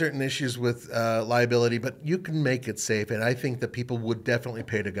know there's certain issues with liability, but you can make it safe, and I think that people would definitely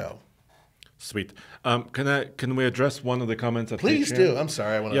pay to go. Sweet. Can we address one of the comments? Please do. I'm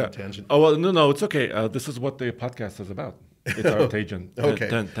sorry, I went on a tangent. Oh well, no, it's okay. This is what the podcast is about. It's our tangent. Okay.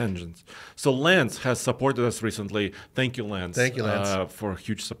 Tangents. So Lance has supported us recently. Thank you, Lance. Thank you, Lance. For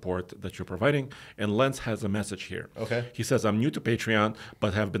huge support that you're providing. And Lance has a message here. Okay. He says, I'm new to Patreon,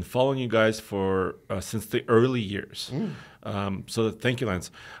 but have been following you guys for since the early years. So thank you,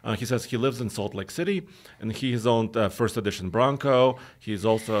 Lance. He says he lives in Salt Lake City, and he has owned first edition Bronco. He's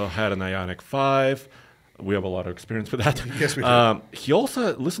also had an Ioniq 5. We have a lot of experience with that. Yes, we do. He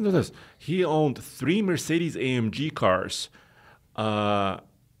also, listen to this, he owned 3 Mercedes AMG cars. 2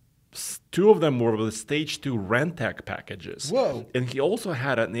 of them were with Stage 2 Renttech packages. Whoa. And he also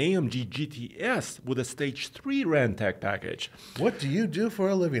had an AMG GTS with a Stage 3 Renttech package. What do you do for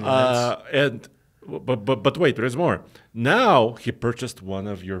a living, Lance? But wait, there's more. Now he purchased one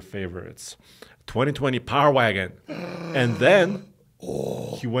of your favorites, 2020 Power Wagon. And then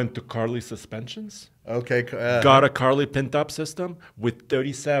He went to Carly Suspensions. Okay. Got a Carly pin-top system with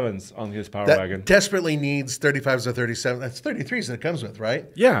 37s on his Power Wagon. Desperately needs 35s or 37s. That's 33s that it comes with, right?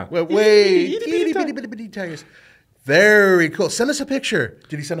 Yeah. Well, wait. Itty-bitty tires. Very cool. Send us a picture.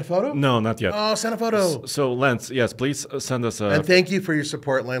 Did he send a photo? No, not yet. Oh, send a photo. So, Lance, yes, please send us a... And thank you for your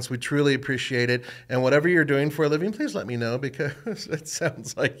support, Lance. We truly appreciate it. And whatever you're doing for a living, please let me know because it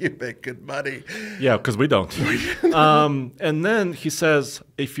sounds like you make good money. Yeah, because we don't. And then he says,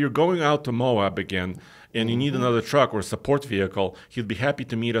 if you're going out to Moab again and you need another truck or support vehicle, he'd be happy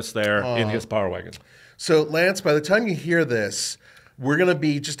to meet us there in his Power Wagon. So, Lance, by the time you hear this, we're going to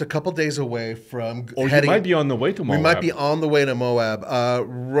be just a couple days away from Or heading. you might be on the way to Moab. We might be on the way to Moab.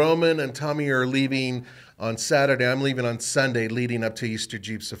 Roman and Tommy are leaving on Saturday. I'm leaving on Sunday, leading up to Easter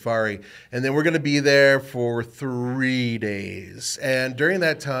Jeep Safari. And then we're going to be there for 3 days. And during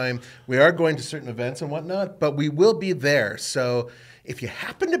that time, we are going to certain events and whatnot, but we will be there. So if you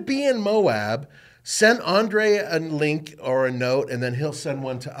happen to be in Moab, send Andre a link or a note, and then he'll send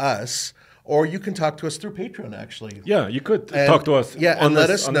one to us. Or you can talk to us through Patreon, actually. Yeah, you could talk to us. Yeah, and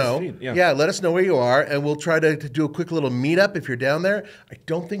let us know. Yeah. Let us know where you are, and we'll try to do a quick little meetup if you're down there. I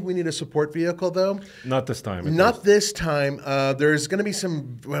don't think we need a support vehicle, though. Not this time. Not this time. There's going to be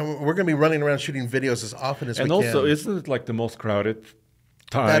we're going to be running around shooting videos as often as we can. And also, isn't it like the most crowded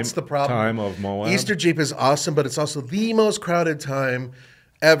time? That's the problem. Time of Moab. Easter Jeep is awesome, but it's also the most crowded time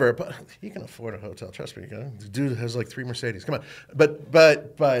ever. But he can afford a hotel. Trust me. The dude has like 3 Mercedes. Come on. But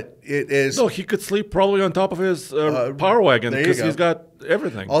it is. No, he could sleep probably on top of his Power Wagon because he's got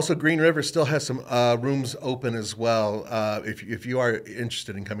everything. Also, Green River still has some rooms open as well if you are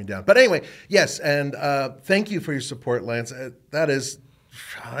interested in coming down. But anyway, yes, and thank you for your support, Lance.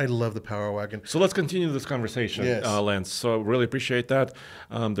 I love the Power Wagon. So let's continue this conversation, yes. Lance. So really appreciate that.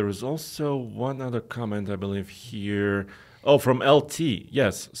 There was also one other comment, I believe, here. Oh, from LT.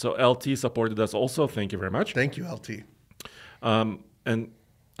 Yes. So LT supported us also. Thank you very much. Thank you, LT.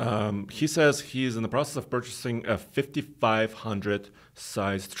 He says he's in the process of purchasing a 5,500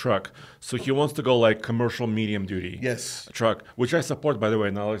 sized truck. So he wants to go like commercial medium duty truck, which I support, by the way,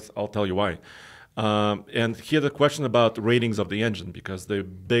 and I'll tell you why. And he had a question about ratings of the engine because the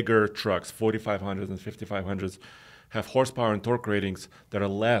bigger trucks, 4,500s and 5,500s, have horsepower and torque ratings that are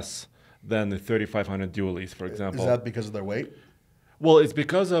less than the 3,500 dualies, for example. Is that because of their weight? Well, it's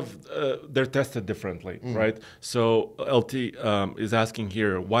because of they're tested differently, right? So LT is asking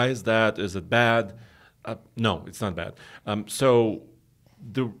here, why is that? Is it bad? No, it's not bad. So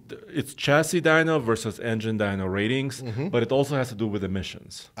it's chassis dyno versus engine dyno ratings, but it also has to do with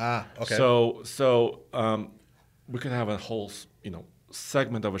emissions. Okay. So we could have a whole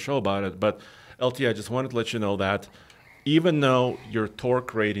segment of a show about it, but LT, I just wanted to let you know that even though your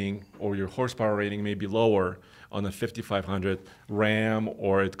torque rating or your horsepower rating may be lower on a 5,500 Ram,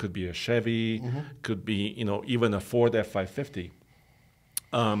 or it could be a Chevy, could be even a Ford F550.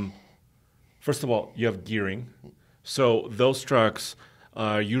 First of all, you have gearing, so those trucks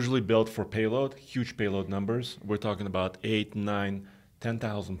are usually built for payload, huge payload numbers. We're talking about 8, 9,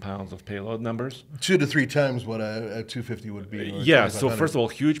 10,000 pounds of payload numbers. 2 to 3 times what a 250 would be. Yeah, so first of all,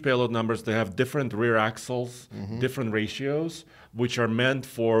 huge payload numbers. They have different rear axles, different ratios, which are meant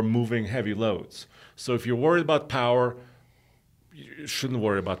for moving heavy loads. So if you're worried about power, you shouldn't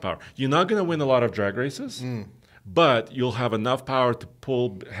worry about power. You're not going to win a lot of drag races, but you'll have enough power to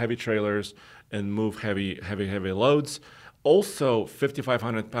pull heavy trailers and move heavy loads. Also,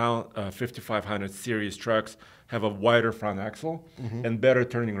 5,500 series trucks have a wider front axle and better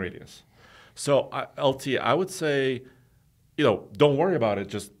turning radius. So LT, I would say, don't worry about it.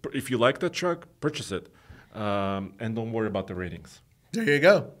 Just if you like that truck, purchase it, and don't worry about the ratings. There you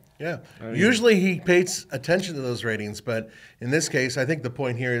go. Yeah. Usually he pays attention to those ratings, but in this case, I think the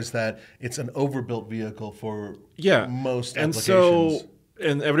point here is that it's an overbuilt vehicle for most applications.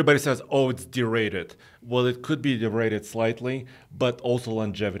 And everybody says, oh, it's derated. Well, it could be derated slightly, but also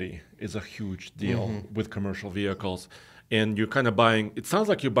longevity is a huge deal with commercial vehicles. And you're kind of buying, it sounds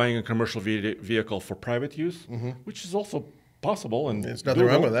like you're buying a commercial vehicle for private use, which is also possible. And there's nothing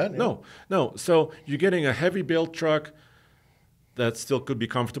wrong with that. Yeah. No. So you're getting a heavy built truck that still could be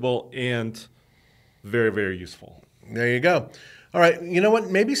comfortable and very, very useful. There you go. All right, you know what?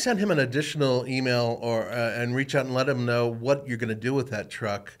 Maybe send him an additional email or and reach out and let him know what you're going to do with that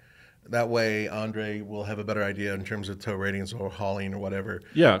truck. That way, Andre will have a better idea in terms of tow ratings or hauling or whatever.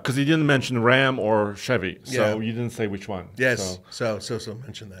 Yeah, because he didn't mention Ram or Chevy, so you didn't say which one. Yes, so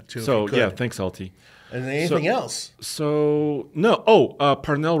mention that too. So yeah, thanks, LT. And anything else? So no. Oh,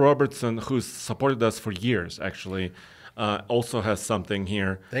 Parnell Robertson, who's supported us for years, actually, also has something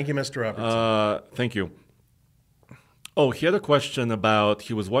here. Thank you, Mr. Robertson. Thank you. Oh, he had a question about,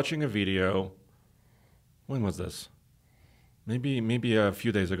 he was watching a video. When was this? Maybe a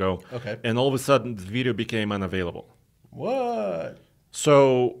few days ago. Okay. And all of a sudden, the video became unavailable. What?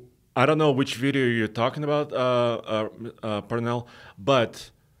 So I don't know which video you're talking about, Parnell,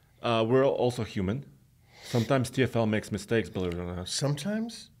 but we're also human. Sometimes TFL makes mistakes, believe it or not.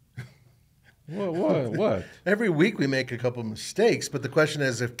 Sometimes? What? Every week we make a couple mistakes, but the question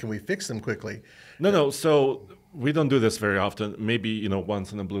is, can we fix them quickly? No. So we don't do this very often. Maybe,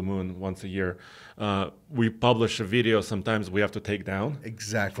 once in a blue moon, once a year. We publish a video. Sometimes we have to take down.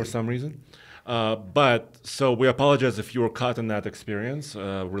 Exactly. For some reason. But so we apologize if you were caught in that experience.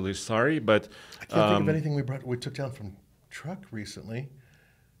 Really sorry, but I can't think of anything we took down from truck recently.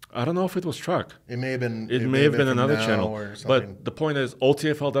 I don't know if it was truck. It may have been. It may have been another Now channel. or something. But the point is,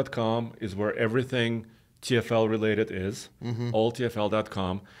 alltfl.com is where everything TFL related is.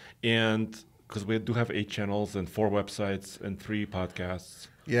 Alltfl.com, and because we do have 8 channels and 4 websites and 3 podcasts.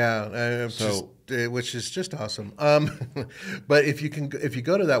 Yeah, which is just awesome. But if you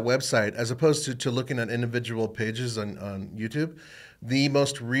go to that website, as opposed to looking at individual pages on YouTube, the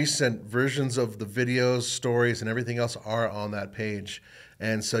most recent versions of the videos, stories, and everything else are on that page.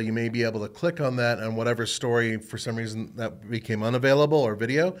 And so you may be able to click on that, and whatever story for some reason that became unavailable or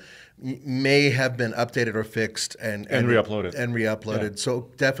video may have been updated or fixed and re-uploaded. Yeah. So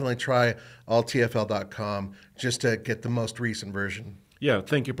definitely try alltfl.com just to get the most recent version. Yeah,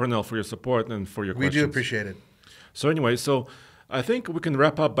 thank you, Pernell, for your support and for your questions. We do appreciate it. So anyway, I think we can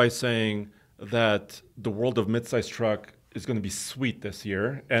wrap up by saying that the world of midsize truck is going to be sweet this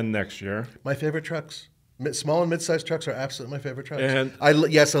year and next year. My favorite trucks. Small and mid-sized trucks are absolutely my favorite trucks. And I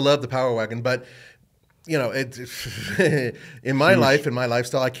love the Power Wagon, but in my life, in my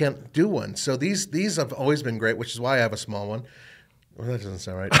lifestyle, I can't do one. So these have always been great, which is why I have a small one. Well, that doesn't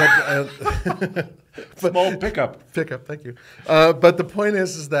sound right. Small pickup. Pickup, thank you. But the point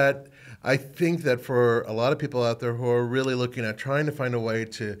is that I think that for a lot of people out there who are really looking at trying to find a way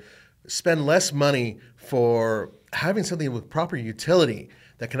to spend less money for having something with proper utility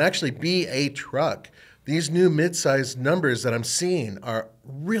that can actually be a truck, these new mid-sized numbers that I'm seeing are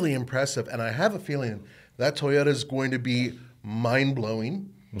really impressive. And I have a feeling that Toyota is going to be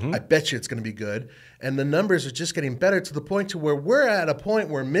mind-blowing. I bet you it's going to be good. And the numbers are just getting better to the point to where we're at a point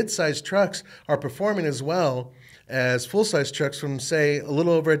where mid-sized trucks are performing as well as full-size trucks from, say, a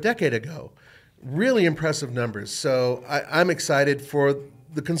little over a decade ago. Really impressive numbers. So I'm excited for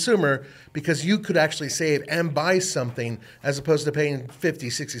the consumer because you could actually save and buy something as opposed to paying $50,000,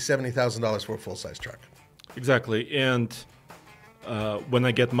 $60,000, $70,000 for a full-size truck. Exactly. And when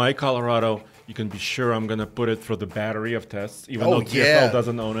I get my Colorado, you can be sure I'm going to put it through the battery of tests, even though TFL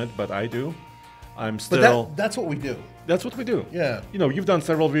doesn't own it, but I do. I'm still... But that's what we do. That's what we do. Yeah. You've done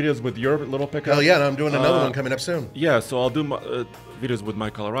several videos with your little pickup. Hell yeah, and I'm doing another one coming up soon. Yeah, so I'll do videos with my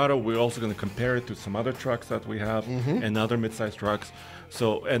Colorado. We're also going to compare it to some other trucks that we have and other mid-sized trucks.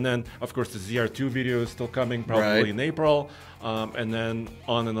 So, and then, of course, the ZR2 video is still coming probably in April. And then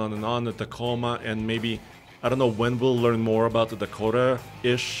on and on and on, the Tacoma, and maybe, I don't know when we'll learn more about the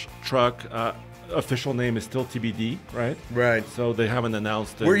Dakota-ish truck. Official name is still TBD, right? Right. So they haven't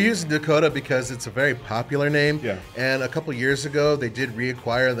announced it. We're using Dakota because it's a very popular name. Yeah. And a couple years ago, they did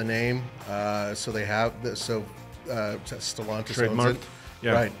reacquire the name. So they have, Stellantis trademarked. owns it.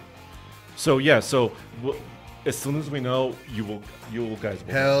 Yeah. Right. So, as soon as we know, you guys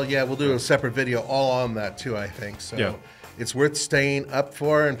will. Hell yeah, we'll do a separate video all on that too, I think. So yeah. It's worth staying up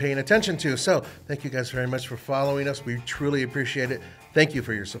for and paying attention to. So thank you guys very much for following us. We truly appreciate it. Thank you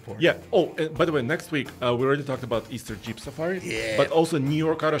for your support. Yeah. Oh, and by the way, next week, we already talked about Easter Jeep Safari. Yeah. But also New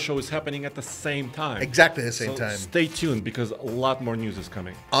York Auto Show is happening at the same time. Exactly the same time. Stay tuned because a lot more news is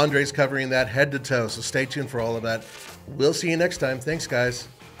coming. Andre's covering that head to toe, so stay tuned for all of that. We'll see you next time. Thanks, guys.